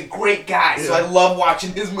heard he's a great guy, so I Yeah. love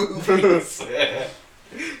watching his movies.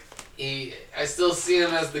 I still see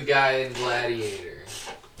him as the guy in Gladiator.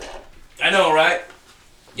 I know, right?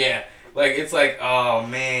 Yeah, like it's like, oh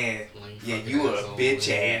man. Like, Yeah, fucking you a asshole, bitch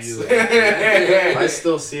man. ass. You I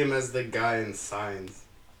still see him as the guy in Signs.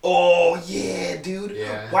 Oh yeah, dude.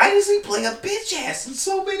 Yeah. Why does he play a bitch ass in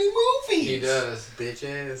so many movies? He does. Bitch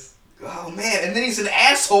ass. Oh man, and then he's an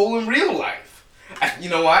asshole in real life. You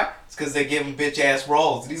know why? It's because they give him bitch ass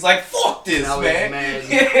roles, and he's like, "Fuck this, Now he's man." mad.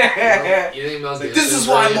 Yeah. You think Mel Like, Gibson's this is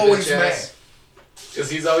why I'm really a always bitch mad. ass? Because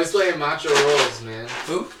he's always playing macho roles, man.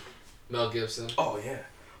 Who? Mel Gibson. Oh yeah.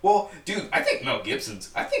 Well, dude, I think Mel Gibson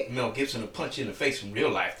will punch you in the face in real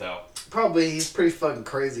life, though. Probably, he's pretty fucking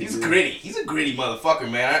crazy. He's dude. gritty. He's a gritty motherfucker,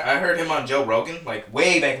 man. I heard him on Joe Rogan, like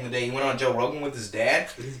way back in the day. He went on Joe Rogan with his dad.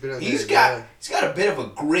 He's been on He's there, got a bit of a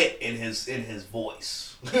grit in his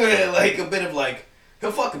voice, like a bit of like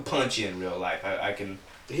he'll fucking punch you in real life. I can. yeah.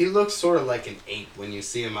 He looks sort of like an ape when you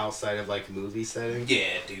see him outside of like movie setting.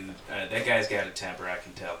 Yeah, dude, that guy's got a temper. I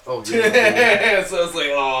can tell. Oh yeah. So it's like,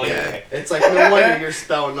 oh yeah. It's like no wonder you're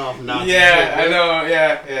spelling off Nazi. Yeah, shit, I know.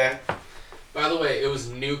 Yeah. By the way, it was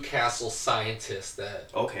Newcastle scientists that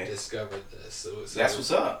Okay, discovered this. that's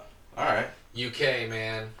what's up. All right. UK,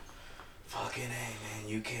 man. Fucking A,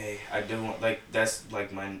 man, UK. I do want that's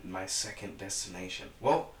like my second destination.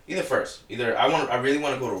 Well, either I really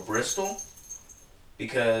want to go to Bristol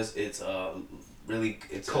because it's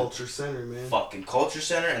it's Culture center, man. a fucking culture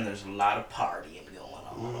center and there's a lot of partying going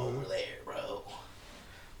on Mhm. over there, bro.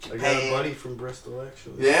 I got a buddy from Bristol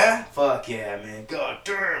actually. Yeah, fuck yeah, man. God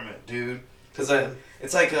damn it, dude. Cause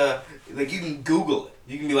it's like you can Google it.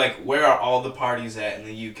 You can be like, where are all the parties at in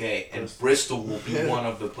the UK? And Bristol will be one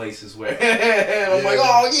of the places where. I'm like,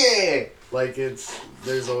 oh yeah. Like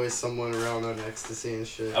there's always someone around on ecstasy and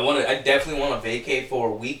shit. I definitely want to vacate for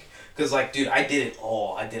a week. Cause like, dude, I did it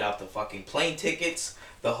all. I did out the fucking plane tickets,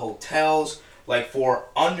 the hotels. Like for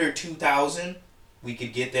under 2,000, we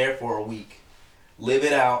could get there for a week, live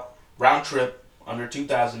it out, round trip. Under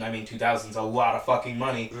 2,000, I mean 2,000's a lot of fucking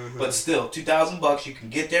money, Mhm. but still $2,000 you can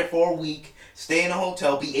get there for a week, stay in a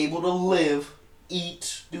hotel, be able to live,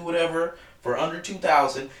 eat, do whatever for under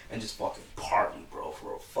 $2,000 and just fucking party, bro,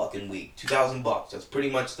 for a fucking week. $2,000. That's pretty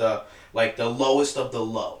much the lowest of the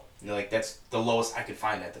low. You know, like that's the lowest I could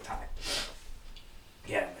find at the time.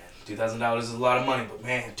 Yeah, man. $2,000 is a lot of money, but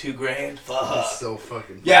man, $2,000, fuck. That's so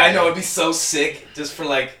fucking. Yeah, I know, it'd be so sick just for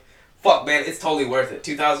like, fuck, man, it's totally worth it.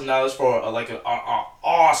 $2,000 for an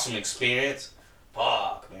awesome experience.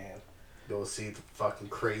 Fuck, man. Go see the fucking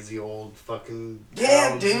crazy old fucking.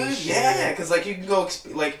 Yeah, towns and dude. shit. Yeah, cause like you can go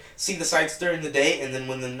see the sights during the day, and then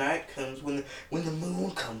when the night comes, when the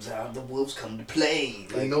moon comes out, the wolves come to play.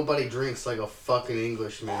 Like, nobody drinks like a fucking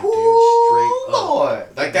Englishman, Ooh, dude. Straight up. Lord.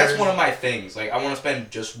 Like that's there's- one of my things. Like I want to spend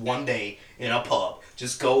just one day in a pub.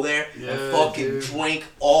 Just go there Yeah, and fucking dude. drink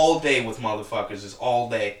all day with motherfuckers. Just all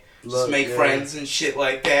day. Just Look, make yeah. friends and shit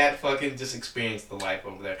like that. Fucking just experience the life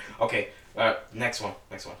over there. Okay, next one.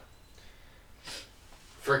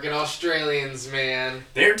 Freaking Australians, man.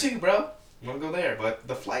 There too, bro. I'm gonna go there, but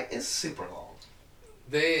the flight is super long.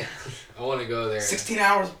 I want to go there. 16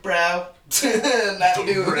 hours, bro. Not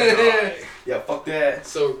doing Bro. it. Yeah, fuck that.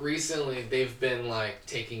 So recently, they've been like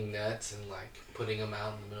taking nets and like putting them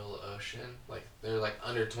out in the middle of the ocean. Like they're like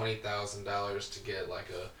under $20,000 to get like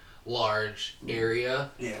a large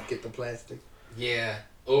area. Yeah. Get the plastic. Yeah,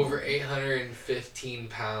 over 815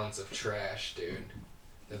 pounds of trash, dude.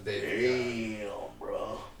 That they've Damn,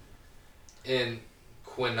 bro. got. In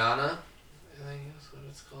Kwinana, I think that's what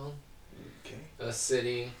it's called. Okay. A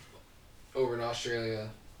city over in Australia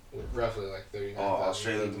with roughly like 39,000 Oh,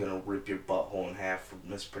 Australians people. gonna rip your butthole in half for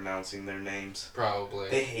mispronouncing their names. Probably.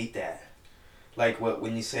 They hate that. Like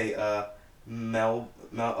when you say a lot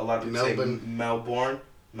of people Melbourne. say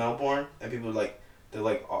Melbourne, and people are like, they're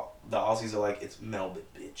like, the Aussies are like, it's Melbourne,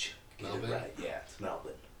 bitch. Get it Melbourne? right. Yeah, it's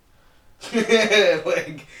Melbourne.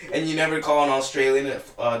 Like, and you never call an Australian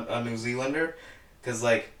a New Zealander, cause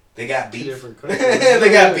like they got Two beef. different countries.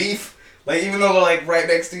 They got beef. Like even though they're like right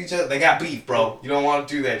next to each other, they got beef, bro. You don't want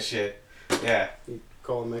to do that shit. Yeah. You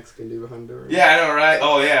call a Mexican dude a Honduran. Yeah, I know, right?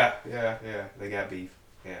 Oh yeah. They got beef.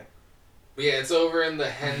 Yeah. But yeah, it's over in the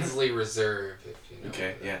Hensley Reserve, if you know.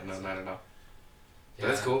 Okay. what Yeah. that No, is. not at all. Yeah.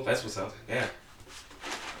 That's cool. That's what's up. Yeah.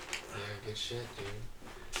 Yeah, good shit,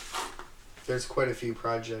 dude. There's quite a few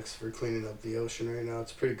projects for cleaning up the ocean right now.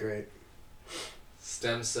 It's pretty great.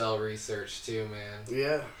 Stem cell research too, man.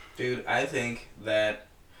 Yeah. Dude, I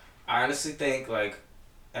honestly think like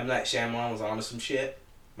M. Night Shyamalan was onto some shit.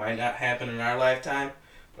 Might not happen in our lifetime,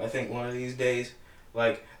 but I think one of these days,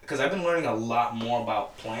 like, because I've been learning a lot more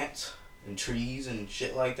about plants and trees and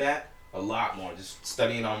shit like that. A lot more, just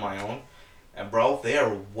studying on my own. And bro, they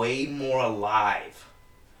are way more alive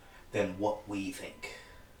than what we think.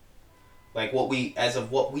 Like as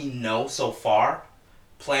of what we know so far,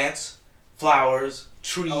 plants, flowers,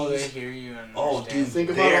 trees. Oh, they hear you and Oh, understand. dude, Think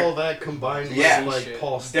about They're- all that combined Yeah. with like Shit.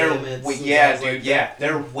 Paul They're Stamets. and yeah, guys dude, like yeah. that.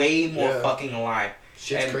 They're way more Yeah. fucking alive.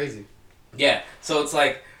 Shit's and- crazy. Yeah, so it's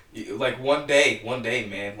like one day,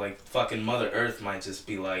 man, like fucking Mother Earth might just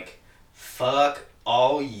be like, fuck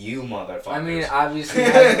all you motherfuckers. I mean, obviously,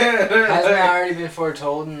 hasn't it already been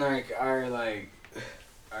foretold in like our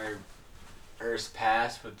Earth's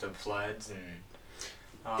past with the floods and?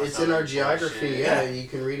 It's some in our bullshit. geography. Yeah. Yeah, you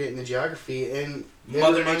can read it in the geography, and it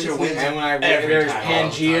Mother reminds Nature me- wins. And when I read Every there's time.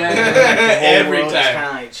 Pangea, All the and time. like, the whole Every world just time. kind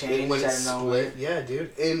of like changed when it out of nowhere. split. Yeah,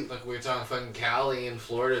 dude. And Like we were talking fucking Cali and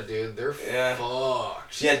Florida, dude. They're Yeah.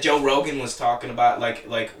 fucked. Yeah, Joe Rogan was talking about like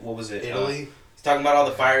what was it? Italy. He's talking about all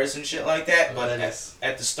the fires and shit like that. But Venice.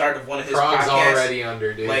 at the start of one of his Prague's podcasts, already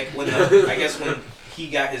under, dude. like when I guess when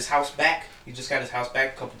he got his house back, he just got his house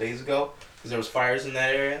back a couple days ago because there was fires in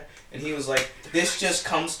that area, and he was like, "This just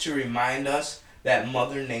comes to remind us that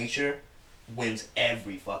Mother Nature wins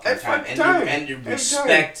every fucking Every time, fucking and time. and you Every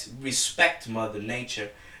time. respect Mother Nature."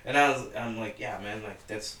 And I'm like, yeah, man, like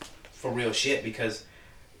that's for real shit because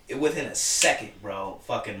within a second, bro,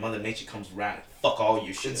 fucking Mother Nature comes around and fuck all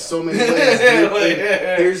your shit in up. so many ways, dude.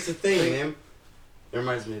 And here's the thing, man. It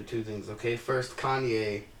reminds me of two things. Okay, first,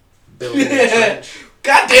 Kanye building a trench.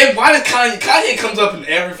 God damn, why does Kanye comes up in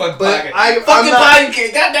every fucking But podcast? I'm Fucking not-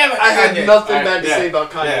 podcast. God damn it. I have Kanye. nothing Alright, bad to yeah, say about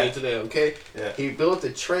Kanye yeah. today. Okay, Yeah. he built a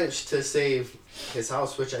trench to save his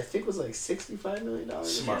house, which I think was like $65 million.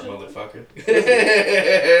 Smart motherfucker.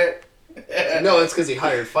 No, it's because he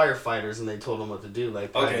hired firefighters and they told him what to do,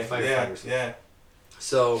 like Okay, private yeah, firefighters. yeah.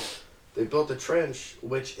 So they built a trench,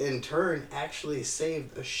 which in turn actually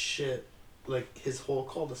saved a shit, like his whole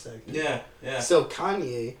cul-de-sac. Yeah, yeah. So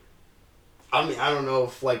Kanye, I mean, I don't know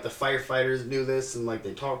if like the firefighters knew this and like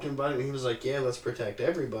they talked to him about it, and he was like, "Yeah, let's protect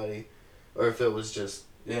everybody," or if it was just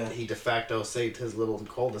Yeah. he de facto saved his little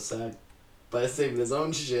cul-de-sac. by saving his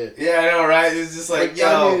own shit. Yeah, I know, right? It's just like, Like, yo,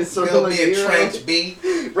 Kanye is sort of build like me a a hero. trench, B.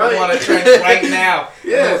 Right. I want a trench right now.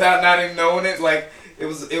 Yeah. Without not even knowing it, like,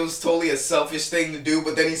 it was totally a selfish thing to do,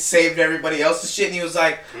 but then he saved everybody else's shit, and he was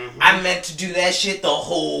like, I meant to do that shit the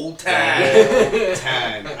whole time. The whole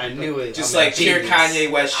time. I knew it. Just I'm a like pure genius.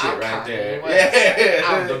 Kanye West shit I'm right Kanye there. West.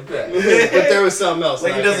 I'm the best. But there was something else.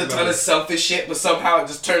 Like, now he I does a can't ton remember. of selfish shit, but somehow it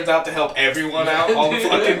just turns out to help everyone out all the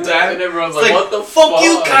fucking time. And everyone's It's like, what the fuck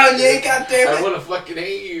you, Kanye, dude? goddammit. I wanna fucking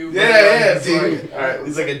hate you. Yeah, It's dude. like- Alright,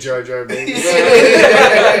 He's like a Jar Jar Binks.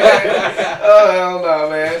 Oh, hell no,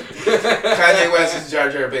 man. Kanye West is Jar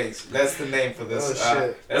Jar Binks. That's the name for this. Oh,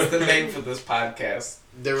 shit. That's the name for this podcast.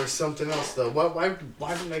 There was something else though. Why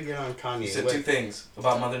did I get on Kanye? You said What- two things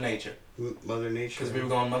about Mother Nature. Mother Nature. Because we were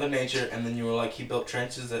going Mother Nature, and then you were like, he built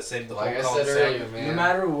trenches that saved the Like I whole said cul-de-sac. earlier, man. No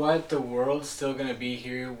matter what, the world's still gonna be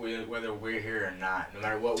here, whether we're here or not. No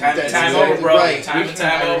matter what. Time we to do. time exactly over, bro. right. Time to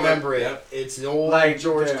time I over. remember it. Yep. It's an old Like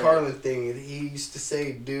George the- Carlin thing. He used to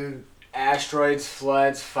say, dude, Asteroids,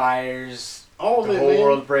 floods, fires, all of the it, whole man.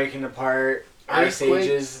 world breaking apart, ice Earthquake.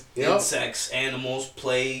 ages. Yep. Insects, animals,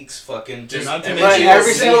 plagues, fucking just Not to everything. mention- But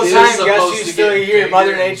every single It is time, guess supposed who's to still get here? bigger Mother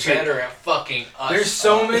and Nature. Better at fucking us. There's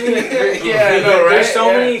so many. Yeah, I know, right? There's so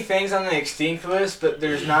Yeah. many things on the extinct list, but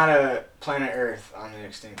there's not a planet Earth on the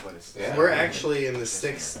extinct list. Yeah. We're actually in the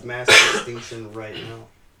 6th mass extinction right now.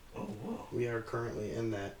 Oh, whoa. We are currently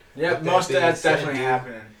in that. Yeah, With that most of being that's said, definitely dude,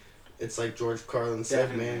 happening. It's like George Carlin said,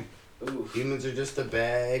 Definitely. man. Ooh. Humans are just a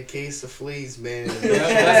bad case of fleas, man.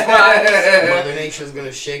 That's why. Mother Nature's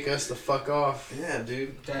gonna shake us the fuck off. Yeah,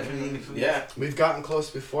 dude. Definitely. Yeah. We've gotten close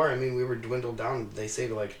before. I mean, we were dwindled down. They say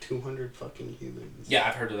to like 200 fucking humans. Yeah,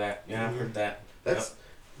 I've heard of that. Yeah, I've heard that. That's,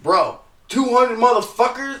 bro, 200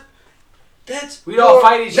 motherfuckers. That's We'd all your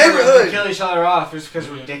fight each other neighborhood. and kill each other off just because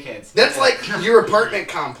we're dickheads. That's like your apartment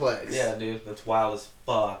complex. Yeah, dude. That's wild as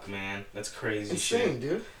fuck, man. That's crazy shit. Insane,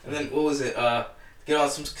 dude. And then, what was it? Get on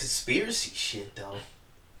some conspiracy shit, though.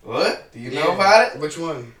 What? Do you know Yeah. about it? Which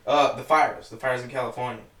one? The fires. The fires in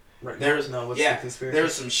California. Right. There's- no. What's yeah, the conspiracy? There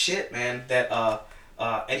was some shit, man, that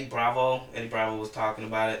Eddie Bravo was talking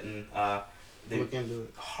about it, and they Look into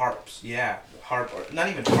it. harps, yeah, harp, or not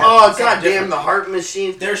even harp. Oh it's something goddamn! different. The heart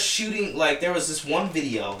machine. They're shooting, like, there was this one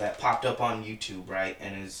video that popped up on YouTube, right,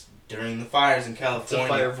 and is during the fires in It's a California.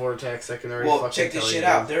 fire vortex. I can already Well, fucking check this tell shit you,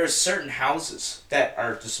 out. dude. There are certain houses that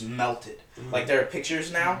are just melted. Mhm. Like, there are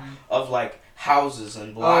pictures now Mhm. of, like, houses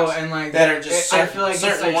and Oh, blocks and like that are just I certain, feel like it's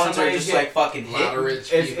certain like ones are somebody's just, get- like, fucking A lot of hit.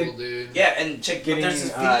 rich It's- people, dude. Yeah, and check. But Getting, there's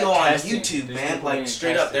this video on tested. YouTube, There's man. people Like getting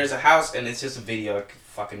straight up, tested. there's a house, and it's just a video. I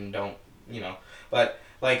fucking don't, But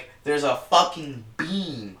like, there's a fucking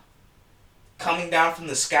beam coming down from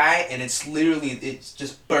the sky, and it's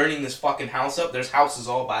just burning this fucking house up. There's houses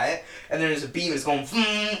all by it, and there's a beam. It's going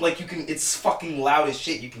like you can. It's fucking loud as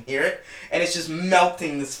shit. You can hear it, and it's just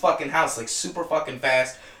melting this fucking house like super fucking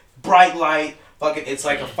fast. Bright light, fucking. It's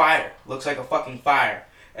like a fire. Looks like a fucking fire.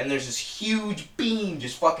 And there's this huge beam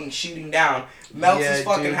just fucking shooting down, melts Yeah, his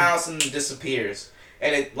fucking dude. house, and then disappears.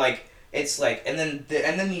 And it's like, and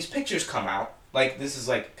then these pictures come out. Like, this is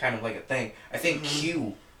like kind of like a thing. I think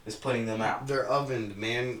Q is putting them out. They're ovened,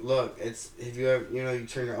 man. Look, it's if you ever, you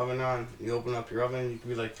turn your oven on, you open up your oven, you can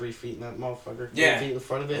be like 3 feet in that motherfucker. 3 Yeah. feet in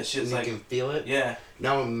front of it, That shit's and you like- can feel it. Yeah,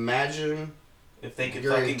 Now imagine if they could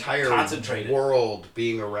your fucking entire concentrate it. world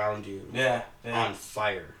being around you Yeah, yeah, on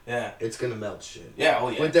fire. yeah, It's gonna melt shit. yeah. Oh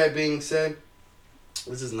yeah. With that being said,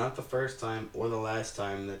 this is not the first time or the last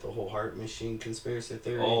time that the whole heart machine conspiracy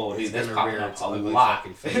theory Oh, is dude, that's gonna popping rear up its a ugly lot.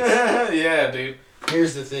 fucking face. Yeah, dude.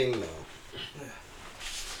 Here's the thing, though.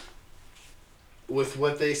 With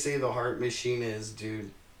what they say the heart machine is,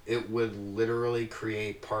 dude, it would literally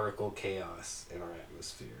create particle chaos in our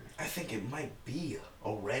atmosphere. I think it might be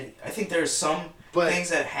already. I think there's some But things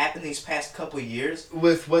that happened these past couple of years.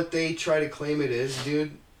 with what they try to claim it is,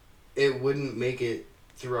 dude, it wouldn't make it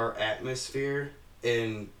through our atmosphere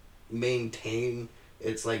and maintain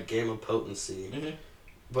its like gamma potency. Mhm.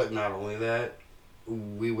 But not only that,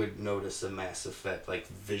 we would notice a mass effect, like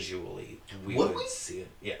visually. We Would would we? see it.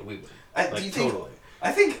 Yeah, we would. Do Like you think? totally.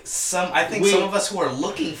 I think some of us who are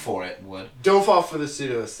looking for it would. Don't fall for the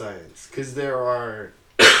pseudoscience, because there are.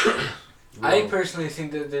 I personally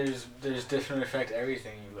think that there's different effect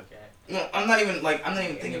everything you look at. No, I'm not even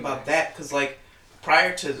thinking about that, because like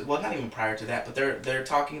not even prior to that, but they're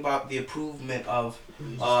talking about the improvement of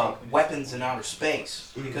weapons in outer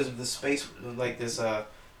space because of the space, like this the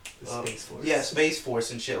Space Force. yeah, Space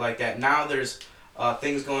Force and shit like that. Now there's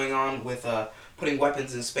things going on with putting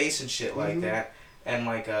weapons in space and shit like Mhm. that, and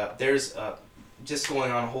like there's just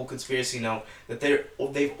going on a whole conspiracy now that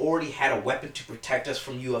they've already had a weapon to protect us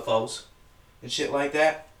from UFOs and shit like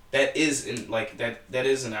that. that is in like that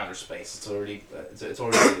is in outer space. It's already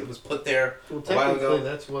it was put there Well, a while technically, ago.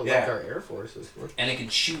 that's what Yeah. like our Air Force is for. And it can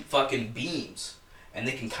shoot fucking beams, and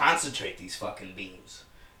they can concentrate these fucking beams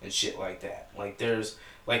and shit like that. Like there's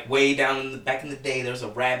like way down in the back in the day, there's a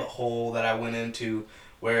rabbit hole that I went into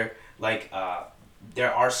where like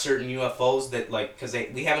there are certain UFOs that like because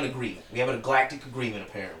we have an agreement, we have a galactic agreement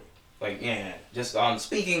apparently. Like just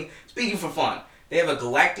speaking for fun. They have a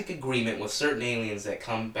galactic agreement with certain aliens that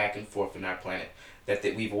come back and forth in our planet that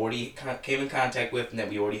we've already came in contact with and that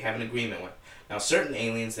we already have an agreement with. Now, certain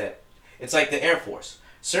aliens that... It's like the Air Force.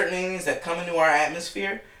 Certain aliens that come into our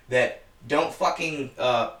atmosphere that don't fucking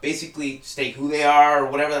basically state who they are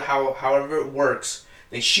or whatever, however it works,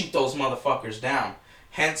 they shoot those motherfuckers down.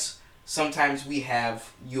 Hence, sometimes we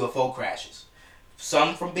have UFO crashes.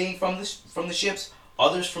 Some from being from the ships,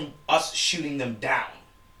 others from us shooting them down.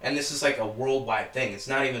 And this is like a worldwide thing. It's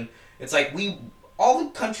not even... It's like all the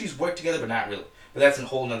countries work together, but not really. But that's a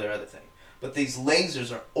whole nother other thing. But these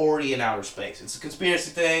lasers are already in outer space. It's a conspiracy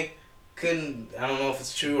thing. I don't know if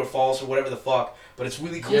it's true or false or whatever the fuck, but it's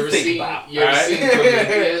really cool to think about. You ever seen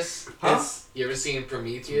Prometheus? Huh? You ever seen It's a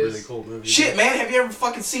Prometheus? really cool movie. Shit, man, have you ever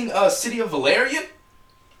fucking seen City of Valerian?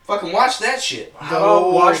 Fucking watch that shit. How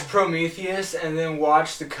about watch Prometheus and then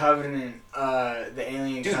watch The Covenant, the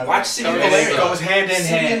Alien Dude, Covenant. watch City of Okay, Valerian. It goes hand in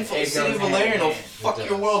hand. City of Valerian will fuck It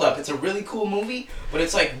your does. world up. It's a really cool movie, but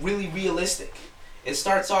it's like really realistic. It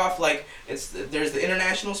starts off like there's the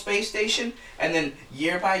International Space Station, and then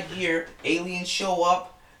year by year aliens show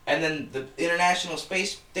up, and then the International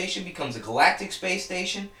Space Station becomes a galactic space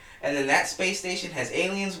station, and then that space station has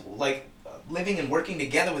aliens like living and working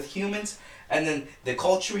together with humans, and then the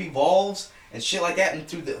culture evolves and shit like that, and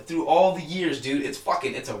through all the years, dude,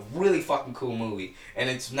 it's a really fucking cool movie, and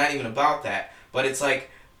it's not even about that, but it's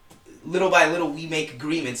like little by little we make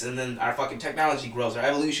agreements, and then our fucking technology grows, our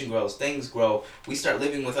evolution grows, things grow, we start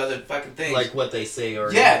living with other fucking things. Like what they say, or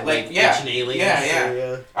ancient aliens.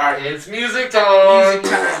 Yeah. Alright, It's music time.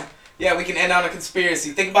 music time. Yeah, we can end on a conspiracy.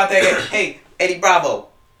 Think about that. Hey, Eddie Bravo.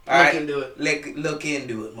 Look Alright, into it. look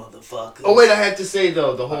into it, motherfucker. Oh wait, I had to say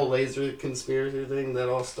though, the whole laser conspiracy thing that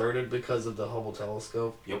all started because of the Hubble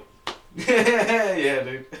telescope. Yeah,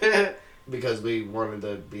 dude. Because we wanted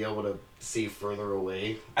to be able to see further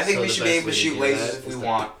away. I think So we the should be best able to way shoot do lasers that if we is to-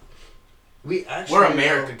 want. We actually We're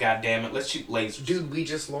America, goddammit. Let's shoot lasers. Dude, we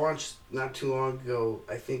just launched not too long ago.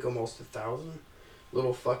 I think almost 1,000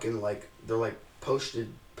 little fucking they're like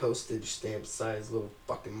postage stamp size little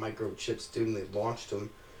fucking microchips, dude. And they launched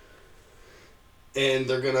them, and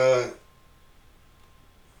they're gonna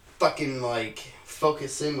fucking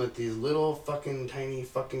focus in with these little fucking tiny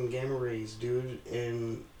fucking gamma rays, dude,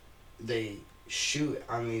 and they shoot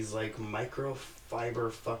on these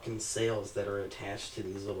microfiber fucking sails that are attached to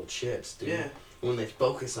these little chips, dude. Yeah. When they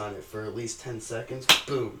focus on it for at least 10 seconds,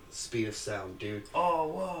 boom, speed of sound, dude. Oh,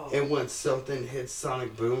 whoa. And when something hits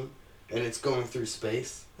sonic boom and it's going through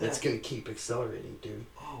space, it's Yeah. gonna keep accelerating, dude.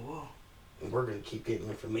 Oh, whoa. And we're gonna keep getting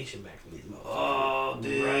information back from these motherfuckers. Oh,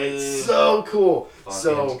 dude. Right? So cool.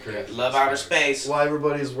 So, Fucking Love outer space. while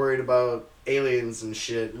everybody's worried about aliens and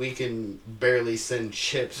shit, we can barely send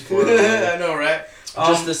chips for them. I know, right?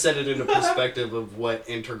 Just to set it into perspective of what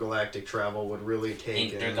intergalactic travel would really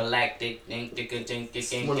take. Intergalactic.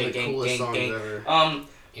 It's one of the coolest songs ever.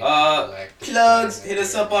 Plugs. Hit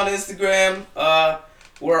us up on Instagram.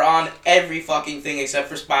 We're on every fucking thing except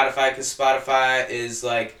for Spotify, because Spotify is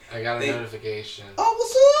like, I got a They- notification. oh,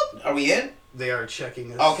 what's up? Are we in? They are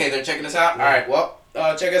checking us. Okay, they're checking us out. Yeah. All right, well,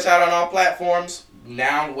 check us out on all platforms.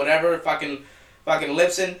 Now, whatever, fucking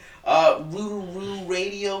Lipson.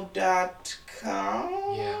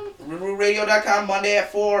 RuruRadio.com. Yeah. RuruRadio.com, Monday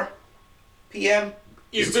at 4 p.m.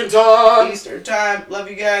 Eastern time. Eastern time. Love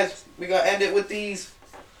you guys. We're gonna end it with these.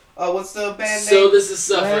 What's the band So name? this is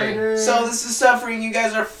suffering. So This Is Suffering. You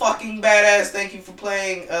guys are fucking badass. Thank you for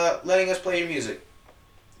playing, letting us play your music.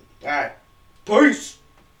 Alright. Peace.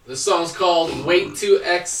 The song's called "Wait to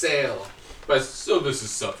Exhale" by So This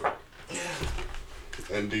Is Suffering.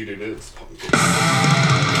 Indeed it is.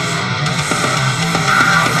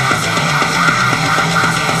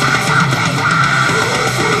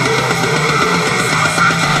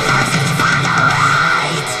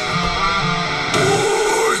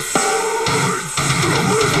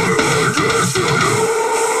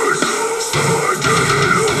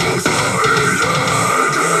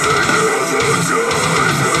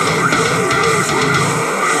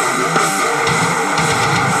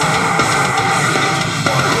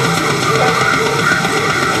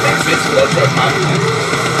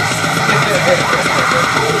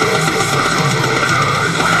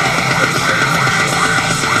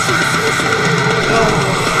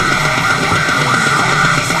 Oh.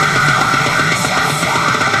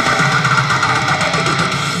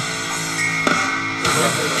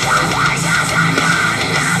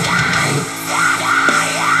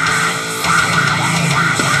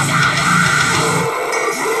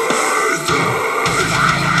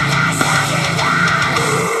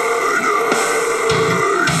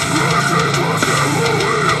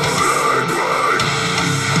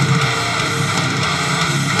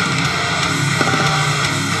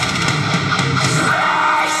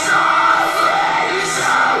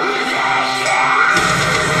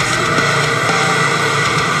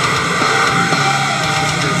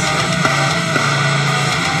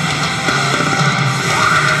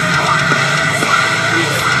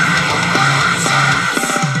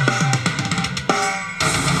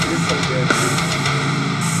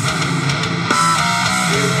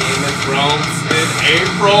 Roasted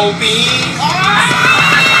April bean.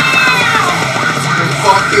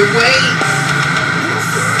 Fucking wait.